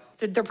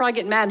 So they're probably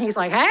getting mad and he's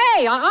like,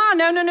 hey,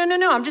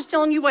 no. I'm just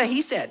telling you what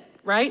he said,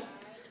 right?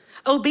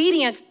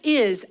 Obedience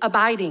is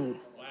abiding.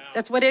 Wow.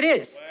 That's what it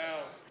is. Wow.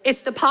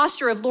 It's the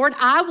posture of, Lord,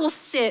 I will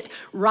sit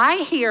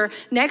right here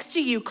next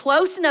to you,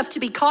 close enough to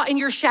be caught in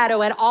your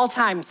shadow at all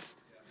times.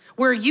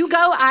 Where you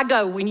go, I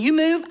go. When you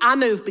move, I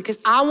move because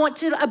I want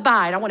to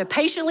abide. I want to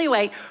patiently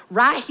wait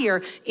right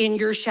here in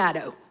your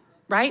shadow,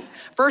 right?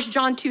 1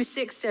 John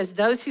 2:6 says,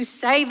 those who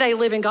say they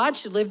live in God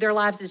should live their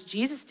lives as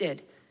Jesus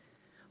did.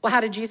 Well,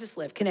 how did Jesus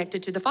live?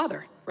 Connected to the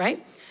Father,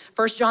 right?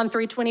 1 John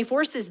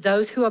 3:24 says,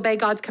 those who obey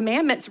God's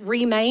commandments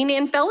remain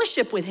in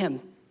fellowship with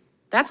him.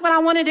 That's what I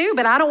want to do,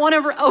 but I don't want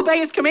to obey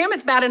his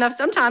commandments bad enough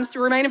sometimes to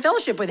remain in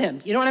fellowship with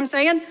him. You know what I'm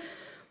saying? And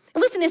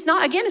listen, it's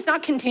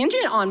not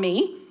contingent on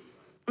me.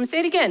 I'm gonna say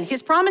it again.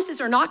 His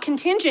promises are not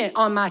contingent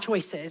on my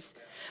choices,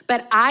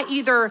 but I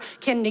either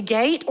can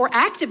negate or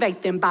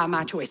activate them by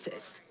my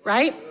choices,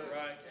 right?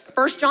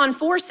 1 John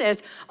 4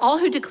 says, all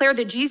who declare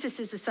that Jesus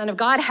is the Son of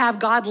God have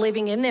God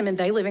living in them and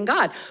they live in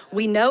God.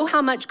 We know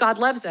how much God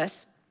loves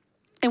us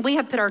and we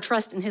have put our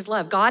trust in his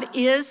love. God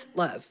is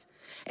love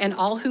and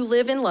all who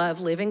live in love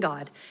live in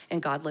God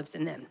and God lives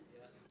in them.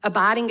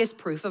 Abiding is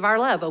proof of our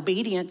love.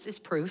 Obedience is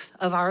proof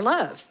of our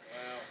love.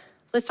 Wow.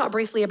 Let's talk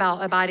briefly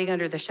about abiding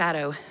under the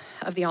shadow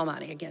of the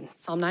Almighty again.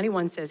 Psalm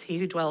 91 says, he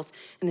who dwells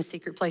in the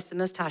secret place of the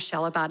Most High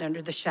shall abide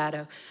under the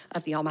shadow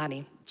of the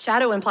Almighty.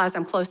 Shadow implies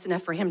I'm close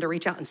enough for him to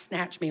reach out and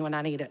snatch me when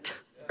I need it,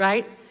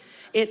 right?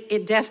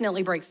 It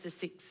definitely breaks the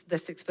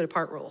 6 foot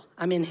apart rule.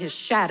 I'm in his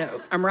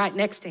shadow. I'm right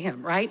next to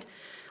him, right?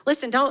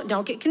 Listen,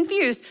 don't get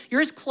confused.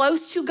 You're as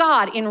close to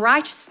God in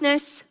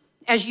righteousness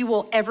as you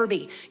will ever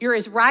be. You're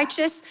as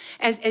righteous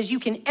as you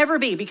can ever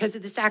be because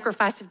of the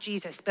sacrifice of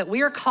Jesus. But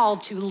we are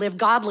called to live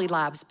godly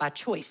lives by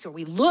choice. So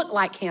we look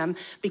like him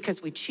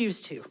because we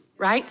choose to,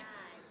 right?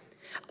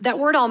 That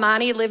word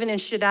Almighty, living in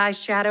Shaddai's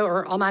shadow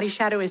or Almighty's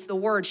shadow is the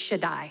word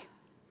Shaddai.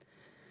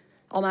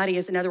 Almighty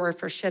is another word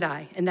for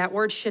Shaddai. And that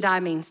word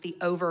Shaddai means the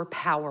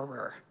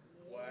overpowerer.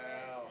 Wow.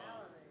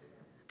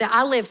 That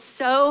I live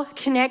so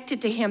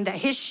connected to him that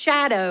his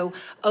shadow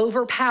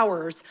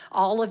overpowers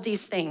all of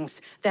these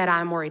things that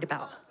I'm worried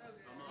about.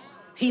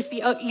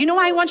 You know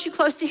why he wants you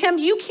close to him?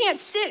 You can't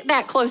sit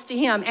that close to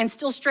him and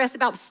still stress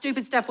about the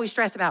stupid stuff we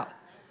stress about,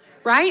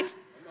 right?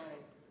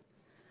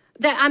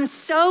 That I'm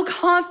so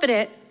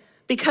confident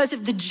because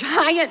of the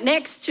giant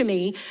next to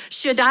me,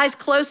 Shaddai's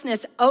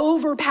closeness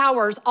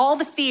overpowers all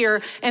the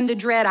fear and the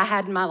dread I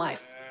had in my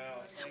life.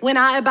 When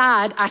I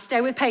abide, I stay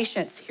with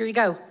patience. Here you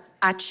go.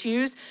 I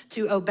choose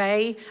to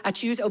obey. I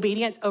choose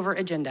obedience over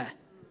agenda.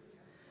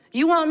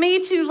 You want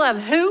me to love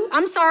who?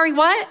 I'm sorry,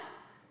 what?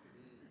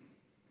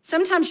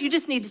 Sometimes you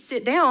just need to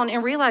sit down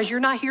and realize you're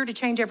not here to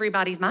change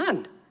everybody's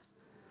mind.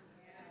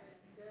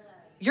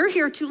 You're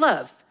here to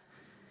love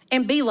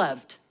and be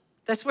loved.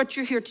 That's what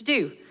you're here to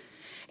do.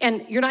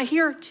 And you're not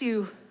here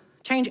to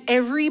change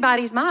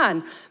everybody's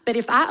mind. But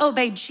if I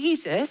obey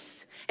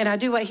Jesus and I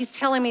do what he's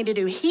telling me to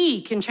do,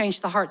 he can change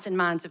the hearts and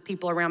minds of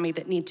people around me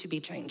that need to be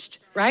changed,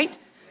 right?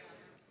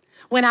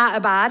 When I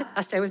abide,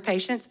 I stay with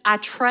patience. I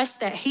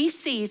trust that he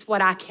sees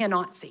what I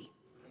cannot see.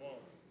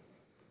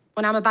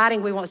 When I'm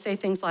abiding, we won't say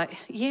things like,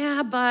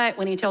 yeah, but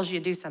when he tells you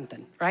to do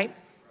something, right?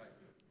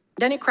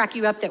 Doesn't it crack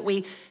you up that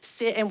we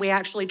sit and we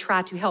actually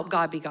try to help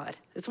God be God?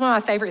 It's one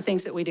of my favorite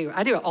things that we do.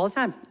 I do it all the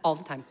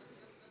time.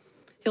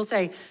 He'll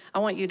say, I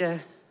want you to,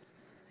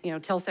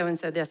 tell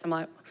so-and-so this. I'm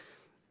like,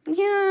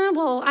 yeah,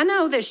 well, I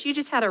know that she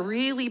just had a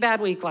really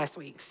bad week last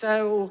week.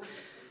 So,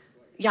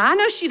 yeah, I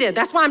know she did.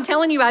 That's why I'm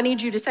telling you I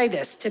need you to say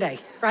this today,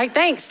 right?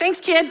 Thanks,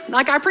 kid.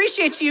 Like, I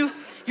appreciate you.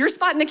 Your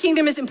spot in the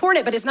kingdom is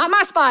important, but it's not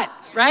my spot,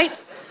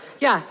 right?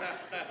 Yeah.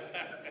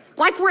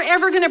 Like we're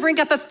ever going to bring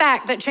up a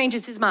fact that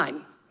changes his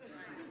mind.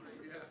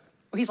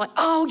 Where he's like,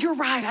 oh, you're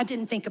right. I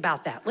didn't think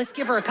about that. Let's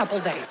give her a couple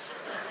days,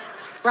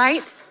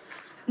 right?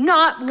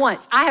 Not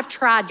once. I have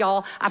tried,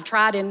 y'all. I've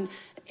tried in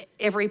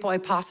every way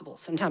possible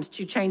sometimes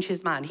to change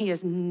his mind. He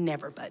has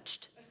never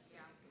budged.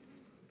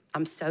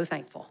 I'm so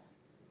thankful.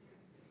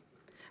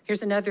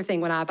 Here's another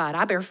thing when I abide.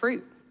 I bear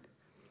fruit.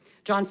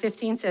 John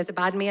 15 says,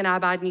 abide in me and I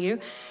abide in you.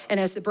 And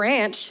as the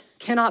branch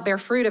cannot bear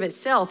fruit of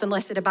itself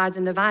unless it abides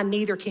in the vine,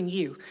 neither can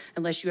you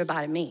unless you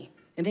abide in me.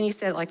 And then he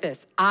said it like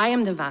this, I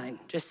am the vine.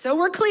 Just so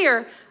we're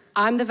clear,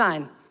 I'm the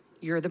vine,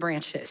 you're the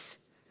branches.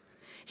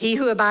 He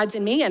who abides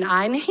in me and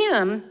I in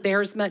him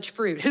bears much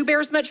fruit. Who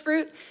bears much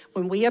fruit?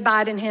 When we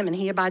abide in him and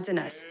he abides in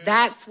us.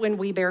 That's when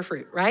we bear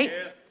fruit, right?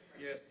 Yes.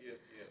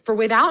 For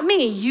without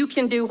me, you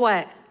can do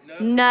what?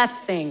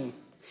 Nothing.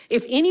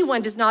 If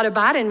anyone does not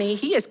abide in me,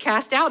 he is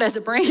cast out as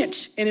a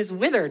branch and is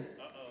withered.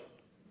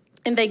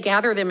 And they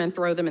gather them and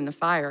throw them in the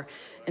fire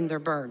and they're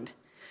burned.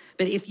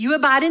 But if you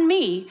abide in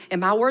me and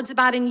my words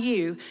abide in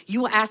you,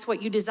 you will ask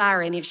what you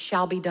desire and it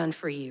shall be done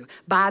for you.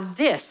 By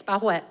this, by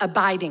what?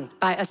 Abiding.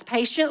 By us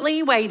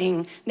patiently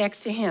waiting next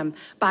to him.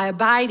 By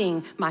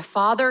abiding, my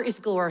Father is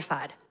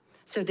glorified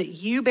so that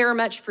you bear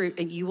much fruit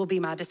and you will be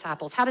my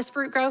disciples. How does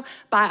fruit grow?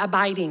 By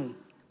abiding.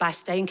 By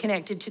staying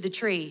connected to the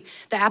tree.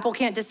 The apple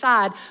can't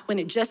decide when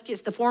it just gets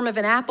the form of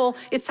an apple,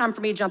 it's time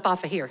for me to jump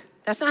off of here.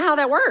 That's not how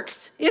that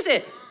works, is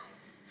it?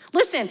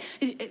 Listen,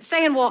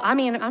 saying, well, I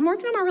mean, I'm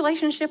working on my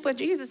relationship with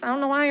Jesus. I don't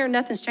know why or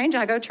nothing's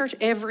changing. I go to church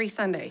every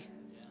Sunday.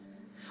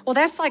 Well,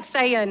 that's like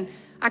saying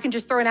I can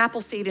just throw an apple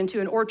seed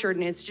into an orchard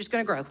and it's just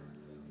gonna grow.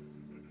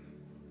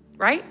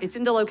 Right? It's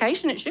in the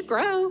location, it should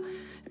grow.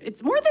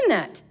 It's more than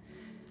that.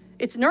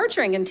 It's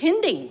nurturing and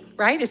tending,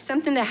 right? It's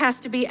something that has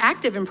to be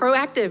active and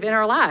proactive in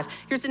our life.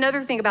 Here's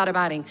another thing about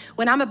abiding.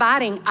 When I'm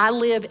abiding, I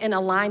live in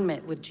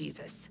alignment with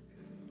Jesus.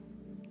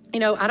 You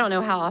know, I don't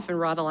know how often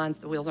Rod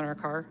aligns the wheels on our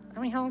car. I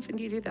mean, how often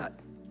do you do that?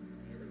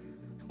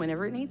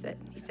 Whenever it needs it.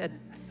 He said,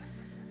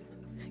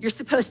 you're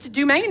supposed to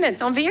do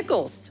maintenance on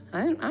vehicles.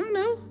 I don't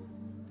know.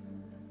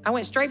 I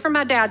went straight from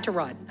my dad to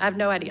Rod. I have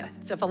no idea.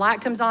 So if a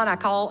light comes on, I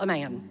call a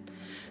man.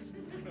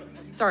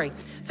 Sorry.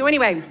 So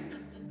anyway,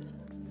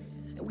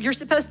 you're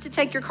supposed to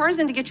take your cars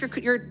in to get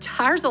your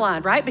tires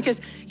aligned, right? Because,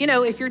 you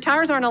know, if your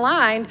tires aren't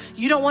aligned,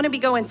 you don't want to be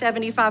going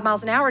 75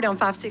 miles an hour down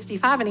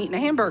 565 and eating a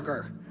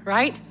hamburger,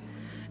 right?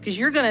 Because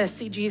you're going to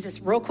see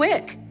Jesus real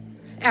quick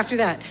after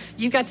that.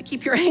 You got to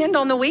keep your hand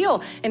on the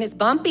wheel and it's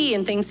bumpy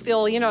and things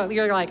feel, you know,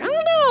 you're like, I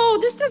don't know,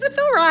 this doesn't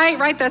feel right,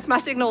 right? That's my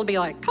signal to be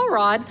like, call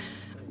Rod.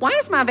 Why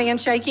is my van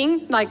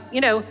shaking? Like,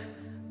 you know,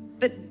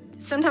 but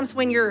sometimes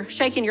when you're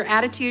shaking your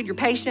attitude, your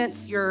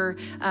patience, your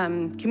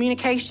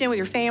communication with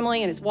your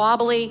family and it's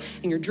wobbly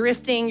and you're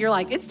drifting, you're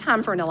like, it's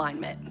time for an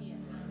alignment,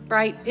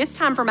 right? It's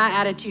time for my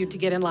attitude to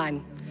get in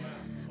line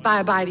by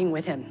abiding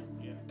with him,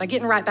 by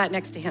getting right back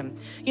next to him.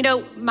 You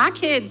know, my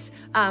kids,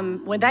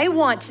 when they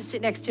want to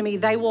sit next to me,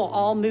 they will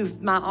all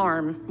move my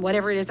arm,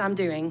 whatever it is I'm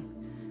doing,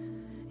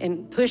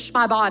 and push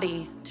my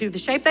body to the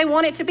shape they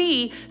want it to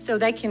be so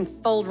they can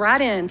fold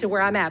right into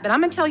where I'm at. But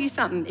I'm gonna tell you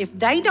something, if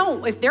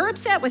they're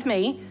upset with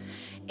me,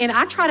 and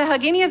I try to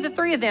hug any of the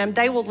three of them,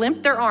 they will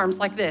limp their arms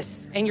like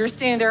this. And you're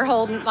standing there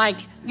holding, like,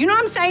 you know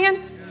what I'm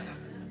saying?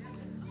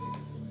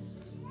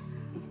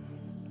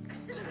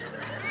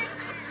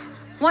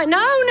 I'm like,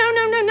 no.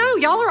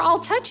 Y'all are all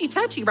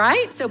touchy,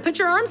 right? So put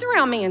your arms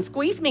around me and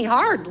squeeze me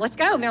hard. Let's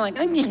go. And they're like,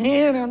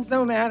 again, I'm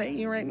so mad at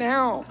you right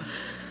now.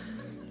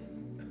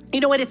 You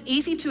know what? It's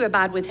easy to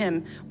abide with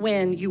him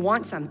when you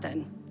want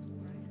something.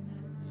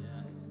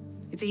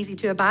 It's easy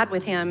to abide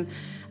with him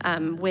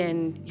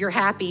when you're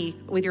happy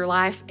with your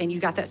life and you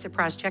got that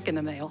surprise check in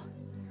the mail,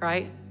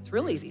 right? It's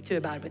real easy to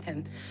abide with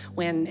him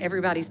when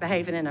everybody's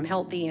behaving and I'm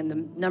healthy and the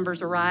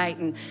numbers are right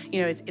and,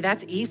 you know,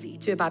 that's easy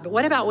to abide. But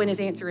what about when his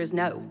answer is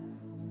no?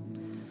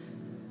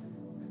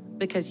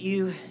 Because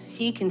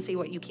he can see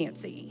what you can't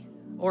see.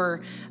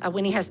 Or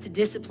when he has to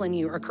discipline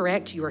you or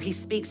correct you, or he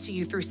speaks to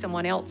you through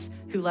someone else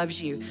who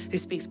loves you, who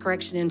speaks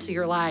correction into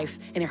your life,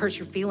 and it hurts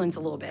your feelings a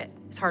little bit.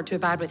 It's hard to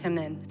abide with him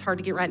then. It's hard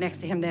to get right next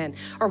to him then.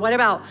 Or what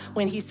about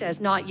when he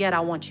says, not yet, I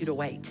want you to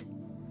wait?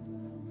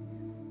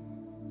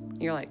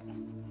 You're like,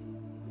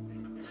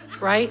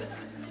 right?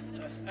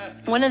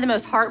 One of the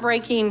most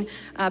heartbreaking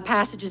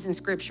passages in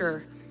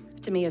scripture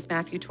to me is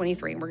Matthew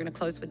 23, and we're gonna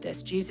close with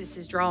this. Jesus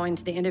is drawing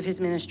to the end of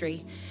his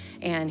ministry,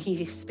 and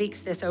he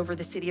speaks this over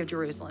the city of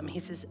Jerusalem. He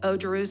says, "Oh,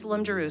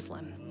 Jerusalem,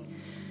 Jerusalem,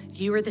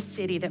 you are the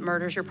city that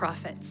murders your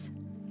prophets.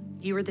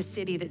 You are the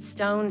city that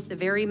stones the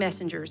very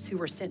messengers who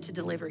were sent to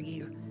deliver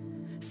you.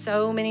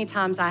 So many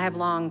times I have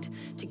longed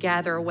to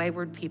gather a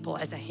wayward people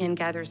as a hen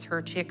gathers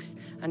her chicks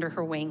under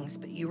her wings,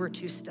 but you were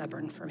too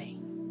stubborn for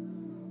me."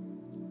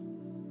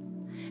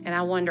 And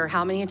I wonder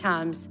how many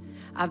times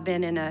I've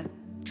been in a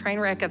train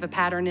wreck of a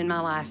pattern in my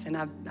life, and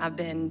I've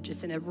been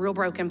just in a real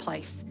broken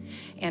place.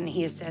 And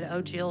he has said,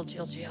 "Oh, Jill,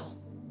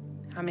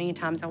 how many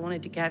times I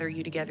wanted to gather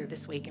you together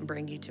this week and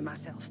bring you to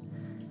myself,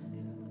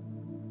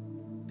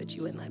 but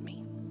you wouldn't let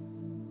me.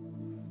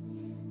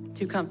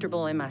 Too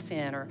comfortable in my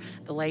sin or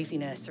the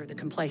laziness or the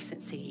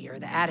complacency or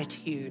the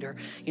attitude or,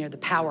 you know, the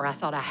power I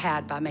thought I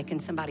had by making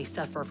somebody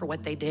suffer for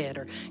what they did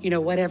or, you know,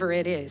 whatever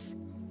it is.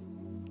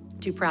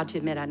 Too proud to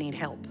admit I need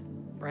help,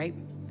 right?"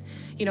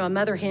 You know, a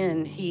mother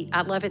hen,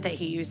 I love it that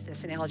he used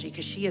this analogy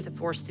because she is a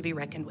force to be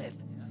reckoned with.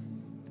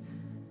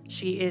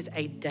 She is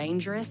a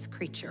dangerous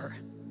creature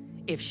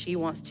if she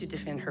wants to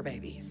defend her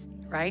babies,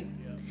 right?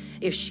 Yeah.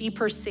 If she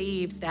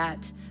perceives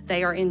that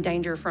they are in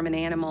danger from an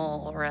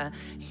animal or a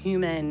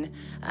human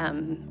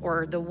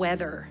or the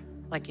weather.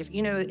 Like if,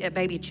 you know, a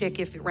baby chick,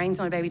 if it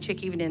rains on a baby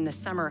chick, even in the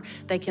summer,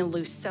 they can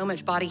lose so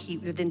much body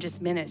heat within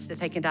just minutes that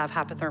they can die of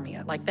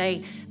hypothermia. Like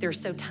they're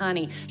so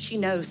tiny. She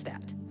knows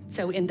that.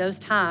 So in those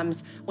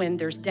times when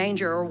there's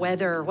danger or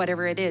weather or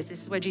whatever it is,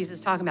 this is what Jesus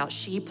is talking about.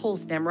 She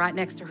pulls them right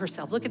next to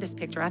herself. Look at this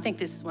picture. I think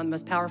this is one of the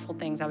most powerful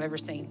things I've ever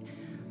seen.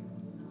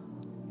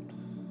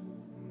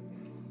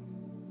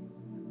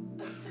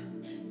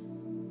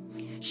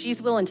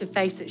 She's willing to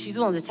face it. She's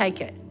willing to take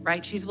it,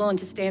 right? She's willing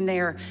to stand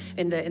there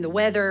in the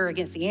weather,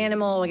 against the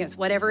animal, against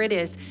whatever it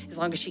is, as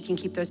long as she can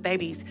keep those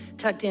babies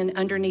tucked in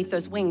underneath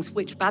those wings,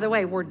 which, by the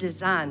way, were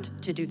designed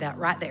to do that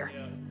right there,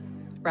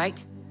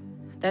 right?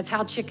 That's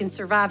how chickens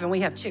survive, and we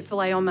have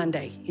Chick-fil-A on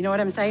Monday. You know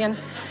what I'm saying?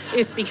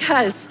 It's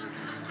because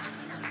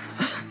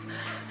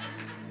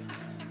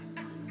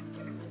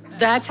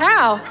that's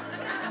how.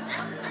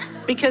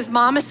 Because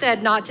mama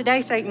said, not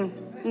today, Satan.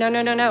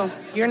 No.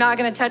 You're not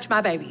going to touch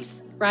my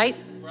babies, right?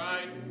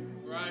 Right.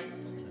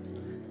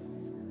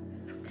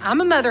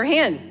 I'm a mother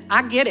hen.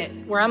 I get it.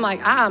 Where I'm like,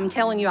 I'm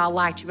telling you, I'll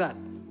light you up.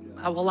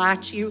 I will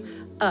light you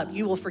up.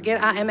 You will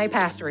forget I am a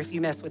pastor if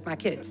you mess with my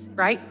kids,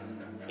 right?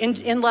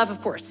 In love,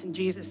 of course, in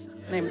Jesus'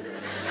 name.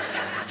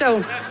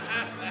 So,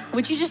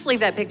 would you just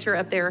leave that picture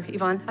up there,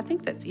 Yvonne? I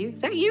think that's you.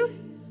 Is that you?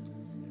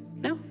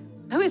 No?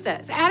 Who is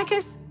that? Is it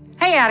Atticus?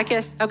 Hey,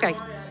 Atticus. Okay.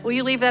 Will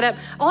you leave that up?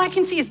 All I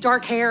can see is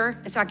dark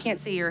hair, so I can't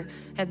see your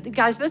head.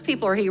 Guys, those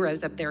people are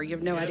heroes up there. You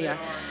have no idea.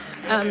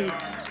 I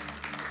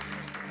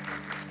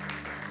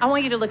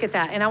want you to look at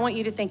that, and I want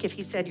you to think if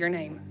he said your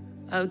name.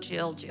 Oh,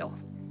 Jill.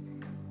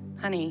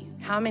 Honey,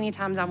 how many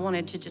times I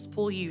wanted to just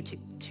pull you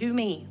to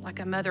me like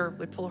a mother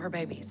would pull her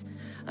babies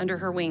under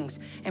her wings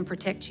and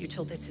protect you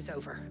till this is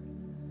over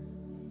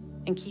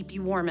and keep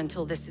you warm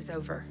until this is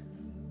over.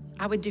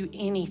 I would do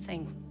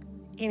anything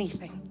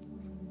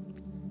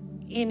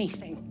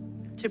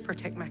to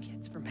protect my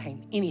kids from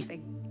pain,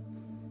 anything.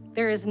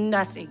 There is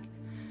nothing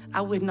I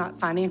would not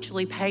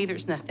financially pay.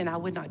 There's nothing I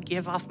would not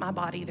give off my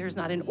body. There's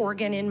not an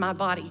organ in my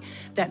body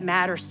that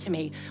matters to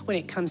me when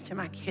it comes to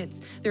my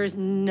kids. There is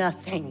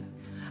nothing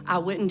I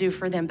wouldn't do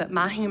for them, but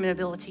my human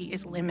ability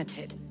is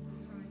limited.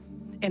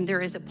 And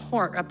there is a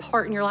part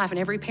in your life, and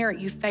every parent,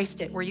 you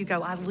faced it, where you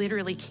go, I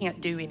literally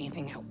can't do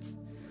anything else.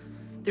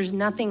 There's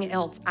nothing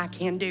else I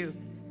can do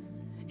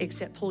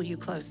except pull you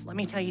close. Let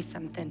me tell you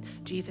something.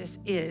 Jesus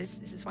is,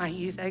 this is why he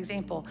used that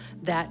example,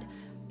 that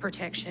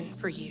protection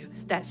for you.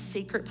 That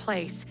secret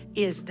place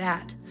is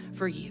that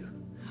for you.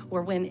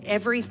 Or when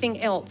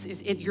everything else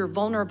you're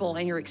vulnerable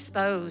and you're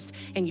exposed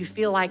and you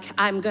feel like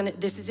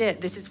this is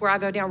it. This is where I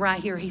go down right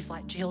here. He's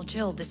like,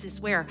 Jill, this is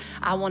where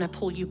I want to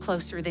pull you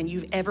closer than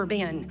you've ever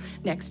been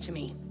next to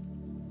me.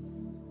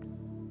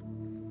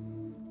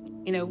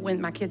 You know,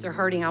 when my kids are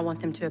hurting, I want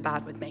them to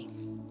abide with me.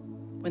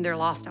 When they're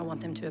lost, I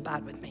want them to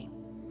abide with me.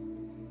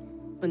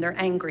 When they're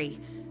angry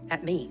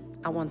at me,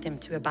 I want them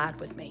to abide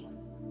with me.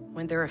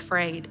 When they're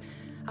afraid,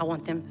 I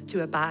want them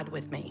to abide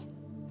with me.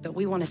 But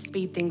we want to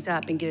speed things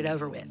up and get it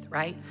over with,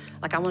 right?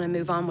 Like, I want to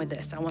move on with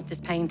this. I want this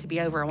pain to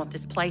be over. I want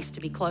this place to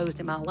be closed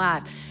in my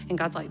life. And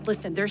God's like,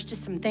 listen, there's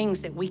just some things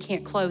that we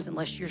can't close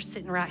unless you're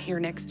sitting right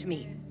here next to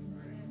me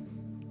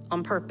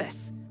on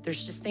purpose.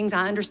 There's just things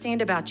I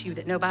understand about you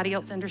that nobody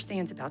else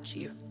understands about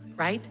you,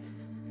 right?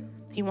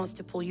 He wants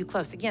to pull you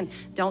close. Again,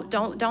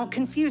 don't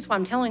confuse what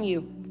I'm telling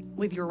you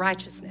with your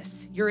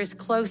righteousness. You're as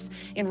close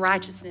in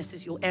righteousness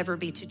as you'll ever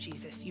be to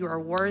Jesus. You are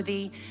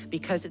worthy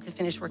because of the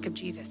finished work of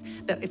Jesus.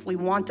 But if we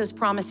want those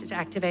promises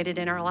activated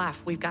in our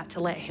life, we've got to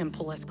let him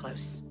pull us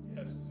close.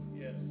 Yes.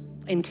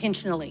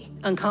 Intentionally,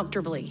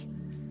 uncomfortably.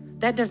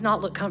 That does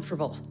not look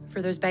comfortable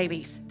for those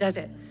babies, does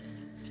it?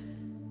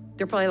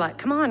 They're probably like,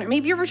 come on. I mean,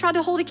 have you ever tried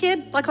to hold a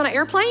kid like on an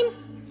airplane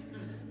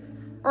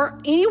or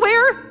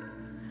anywhere?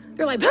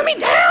 They're like, put me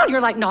down.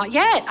 You're like, not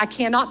yet. I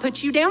cannot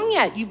put you down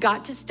yet. You've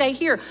got to stay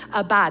here.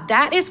 Abide.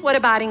 That is what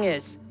abiding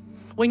is.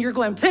 When you're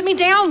going, put me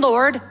down,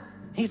 Lord.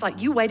 He's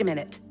like, you wait a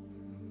minute.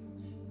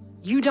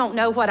 You don't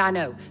know what I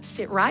know.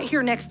 Sit right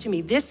here next to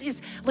me.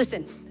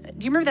 Listen,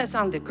 do you remember that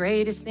song, The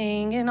Greatest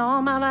Thing in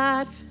All My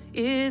Life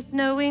is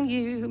Knowing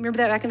You? Remember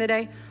that back in the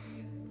day?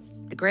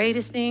 The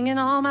greatest thing in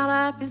all my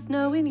life is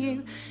knowing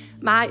you.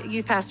 My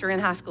youth pastor in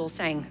high school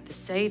sang, the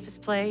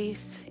safest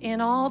place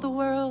in all the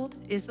world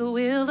is the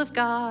will of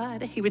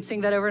God. He would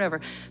sing that over and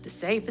over. The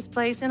safest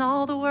place in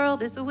all the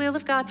world is the will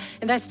of God.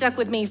 And that stuck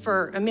with me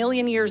for a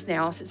million years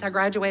now since I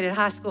graduated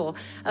high school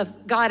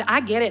of, God,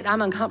 I get it.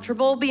 I'm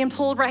uncomfortable being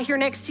pulled right here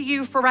next to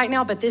you for right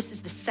now, but this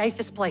is the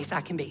safest place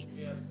I can be.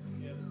 Yes.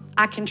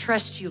 I can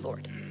trust you,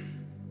 Lord.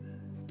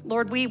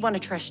 Lord, we want to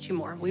trust you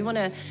more. We want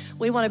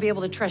to be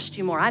able to trust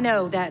you more. I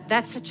know that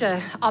that's such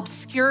a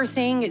obscure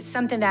thing. It's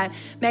something that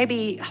may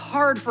be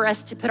hard for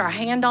us to put our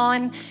hand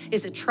on,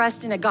 is a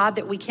trust in a God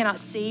that we cannot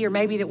see, or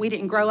maybe that we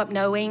didn't grow up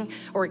knowing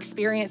or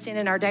experiencing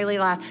in our daily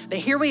life. But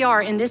here we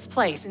are in this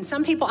place. And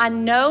some people I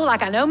know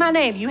my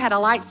name. You had a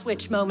light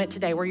switch moment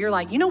today where you're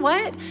like, you know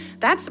what?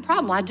 That's the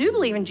problem. I do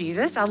believe in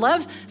Jesus. I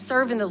love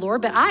serving the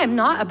Lord, but I am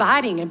not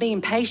abiding and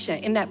being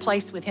patient in that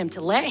place with him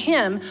to let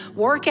him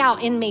work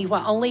out in me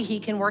what only he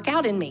can work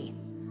out in me.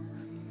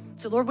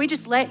 So Lord, we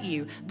just let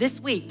you this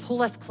week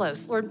pull us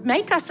close. Lord,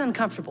 make us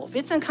uncomfortable. If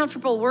it's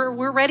uncomfortable,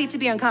 we're ready to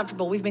be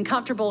uncomfortable. We've been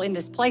comfortable in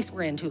this place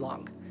we're in too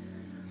long.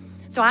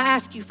 So I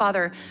ask you,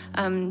 Father,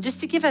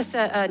 just to give us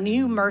a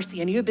new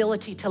mercy, a new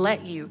ability to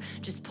let you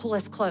just pull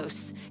us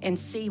close and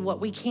see what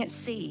we can't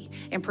see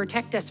and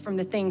protect us from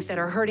the things that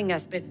are hurting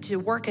us, but to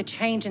work a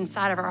change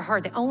inside of our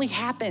heart that only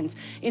happens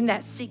in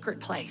that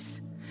secret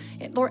place.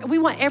 Lord, we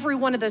want every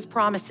one of those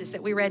promises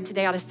that we read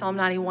today out of Psalm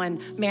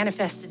 91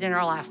 manifested in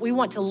our life. We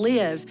want to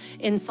live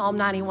in Psalm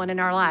 91 in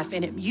our life.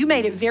 And you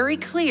made it very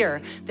clear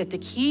that the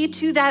key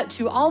to that,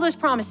 to all those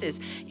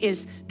promises,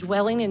 is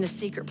dwelling in the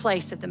secret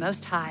place of the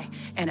Most High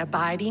and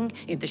abiding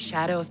in the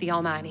shadow of the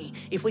Almighty.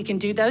 If we can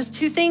do those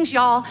two things,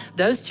 y'all,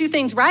 those two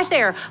things right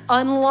there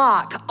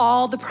unlock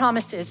all the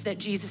promises that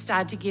Jesus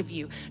died to give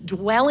you.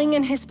 Dwelling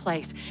in his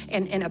place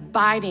and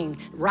abiding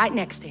right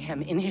next to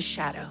him in his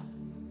shadow.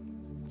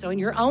 So in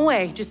your own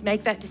way, just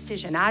make that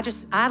decision.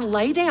 I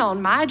lay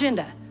down my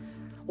agenda,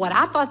 what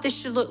I thought this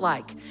should look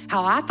like,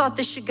 how I thought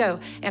this should go,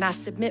 and I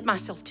submit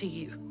myself to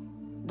you.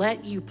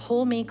 Let you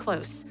pull me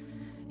close,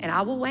 and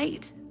I will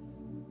wait.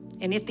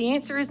 And if the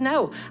answer is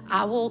no,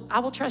 I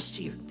will trust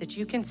you that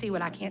you can see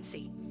what I can't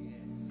see.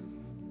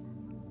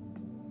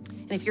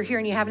 And if you're here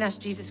and you haven't asked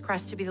Jesus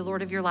Christ to be the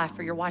Lord of your life,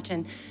 or you're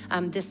watching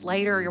this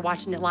later, or you're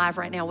watching it live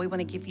right now, we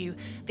want to give you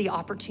the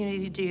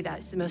opportunity to do that.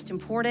 It's the most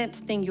important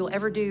thing you'll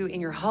ever do in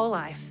your whole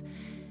life.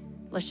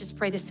 Let's just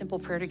pray this simple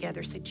prayer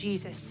together. Say,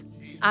 Jesus,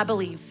 I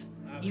believe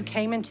you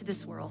came into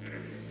this world.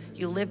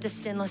 You lived a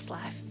sinless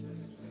life.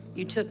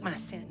 You took my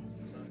sin.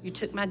 You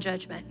took my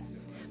judgment.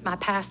 My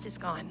past is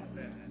gone.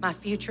 My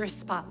future is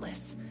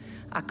spotless.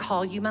 I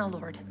call you my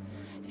Lord.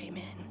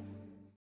 Amen.